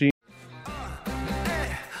Greatness Machine.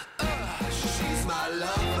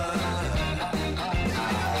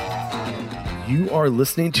 You are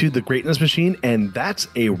listening to the Greatness Machine, and that's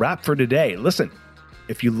a wrap for today. Listen,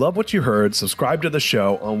 if you love what you heard, subscribe to the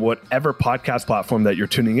show on whatever podcast platform that you're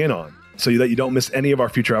tuning in on, so that you don't miss any of our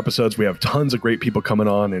future episodes. We have tons of great people coming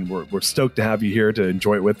on, and we're stoked to have you here to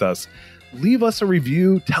enjoy it with us. Leave us a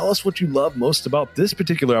review. Tell us what you love most about this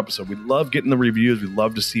particular episode. We love getting the reviews. We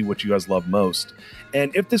love to see what you guys love most.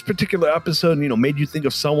 And if this particular episode, made you think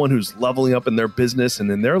of someone who's leveling up in their business and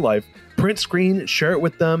in their life, print screen, share it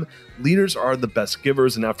with them. Leaders are the best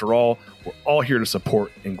givers. And after all, we're all here to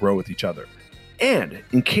support and grow with each other. And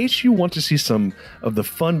in case you want to see some of the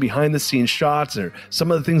fun behind the scenes shots or some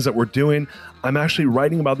of the things that we're doing, I'm actually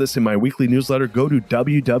writing about this in my weekly newsletter. Go to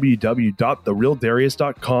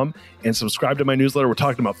www.therealdarius.com and subscribe to my newsletter. We're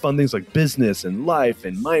talking about fun things like business and life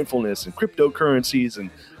and mindfulness and cryptocurrencies and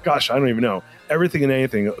gosh, I don't even know, everything and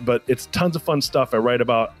anything, but it's tons of fun stuff I write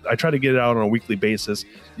about. I try to get it out on a weekly basis.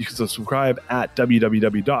 You can subscribe at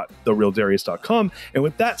www.therealdarius.com. And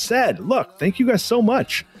with that said, look, thank you guys so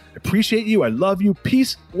much. I appreciate you. I love you.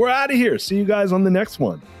 Peace. We're out of here. See you guys on the next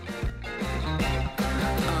one.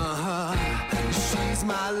 She's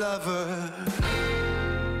my lover.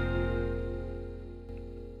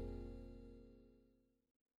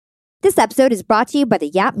 This episode is brought to you by the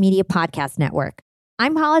Yap Media Podcast Network.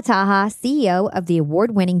 I'm Hala Taha, CEO of the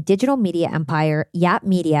award-winning digital media empire, Yap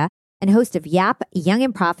Media, and host of Yap Young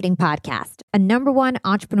and Profiting Podcast, a #1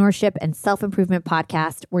 entrepreneurship and self-improvement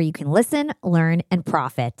podcast where you can listen, learn, and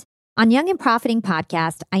profit. On Young and Profiting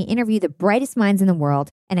Podcast, I interview the brightest minds in the world,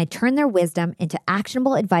 and I turn their wisdom into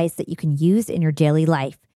actionable advice that you can use in your daily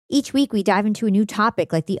life. Each week, we dive into a new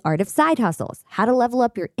topic like the art of side hustles, how to level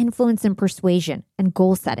up your influence and persuasion, and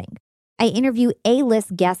goal setting. I interview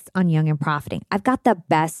A-list guests on Young and Profiting. I've got the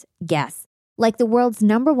best guests, like the world's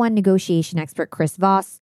 #1 negotiation expert, Chris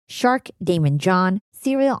Voss, Shark Damon John,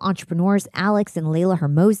 serial entrepreneurs Alex and Layla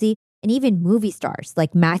Hermosi, and even movie stars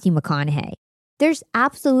like Matthew McConaughey. There's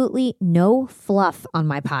absolutely no fluff on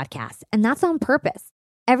my podcast, and that's on purpose.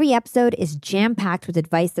 Every episode is jam-packed with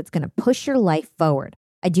advice that's going to push your life forward.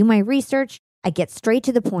 I do my research, I get straight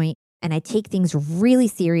to the point, and I take things really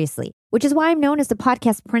seriously, which is why I'm known as the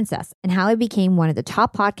podcast princess and how I became one of the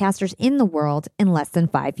top podcasters in the world in less than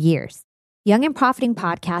 5 years. Young and Profiting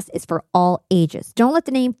Podcast is for all ages. Don't let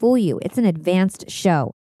the name fool you. It's an advanced show.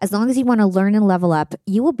 As long as you want to learn and level up,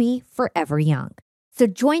 you will be forever young. So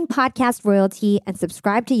join podcast royalty and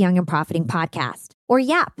subscribe to Young and Profiting Podcast, or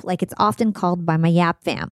YAP, like it's often called by my YAP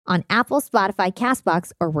fam, on Apple, Spotify,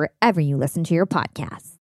 CastBox, or wherever you listen to your podcasts.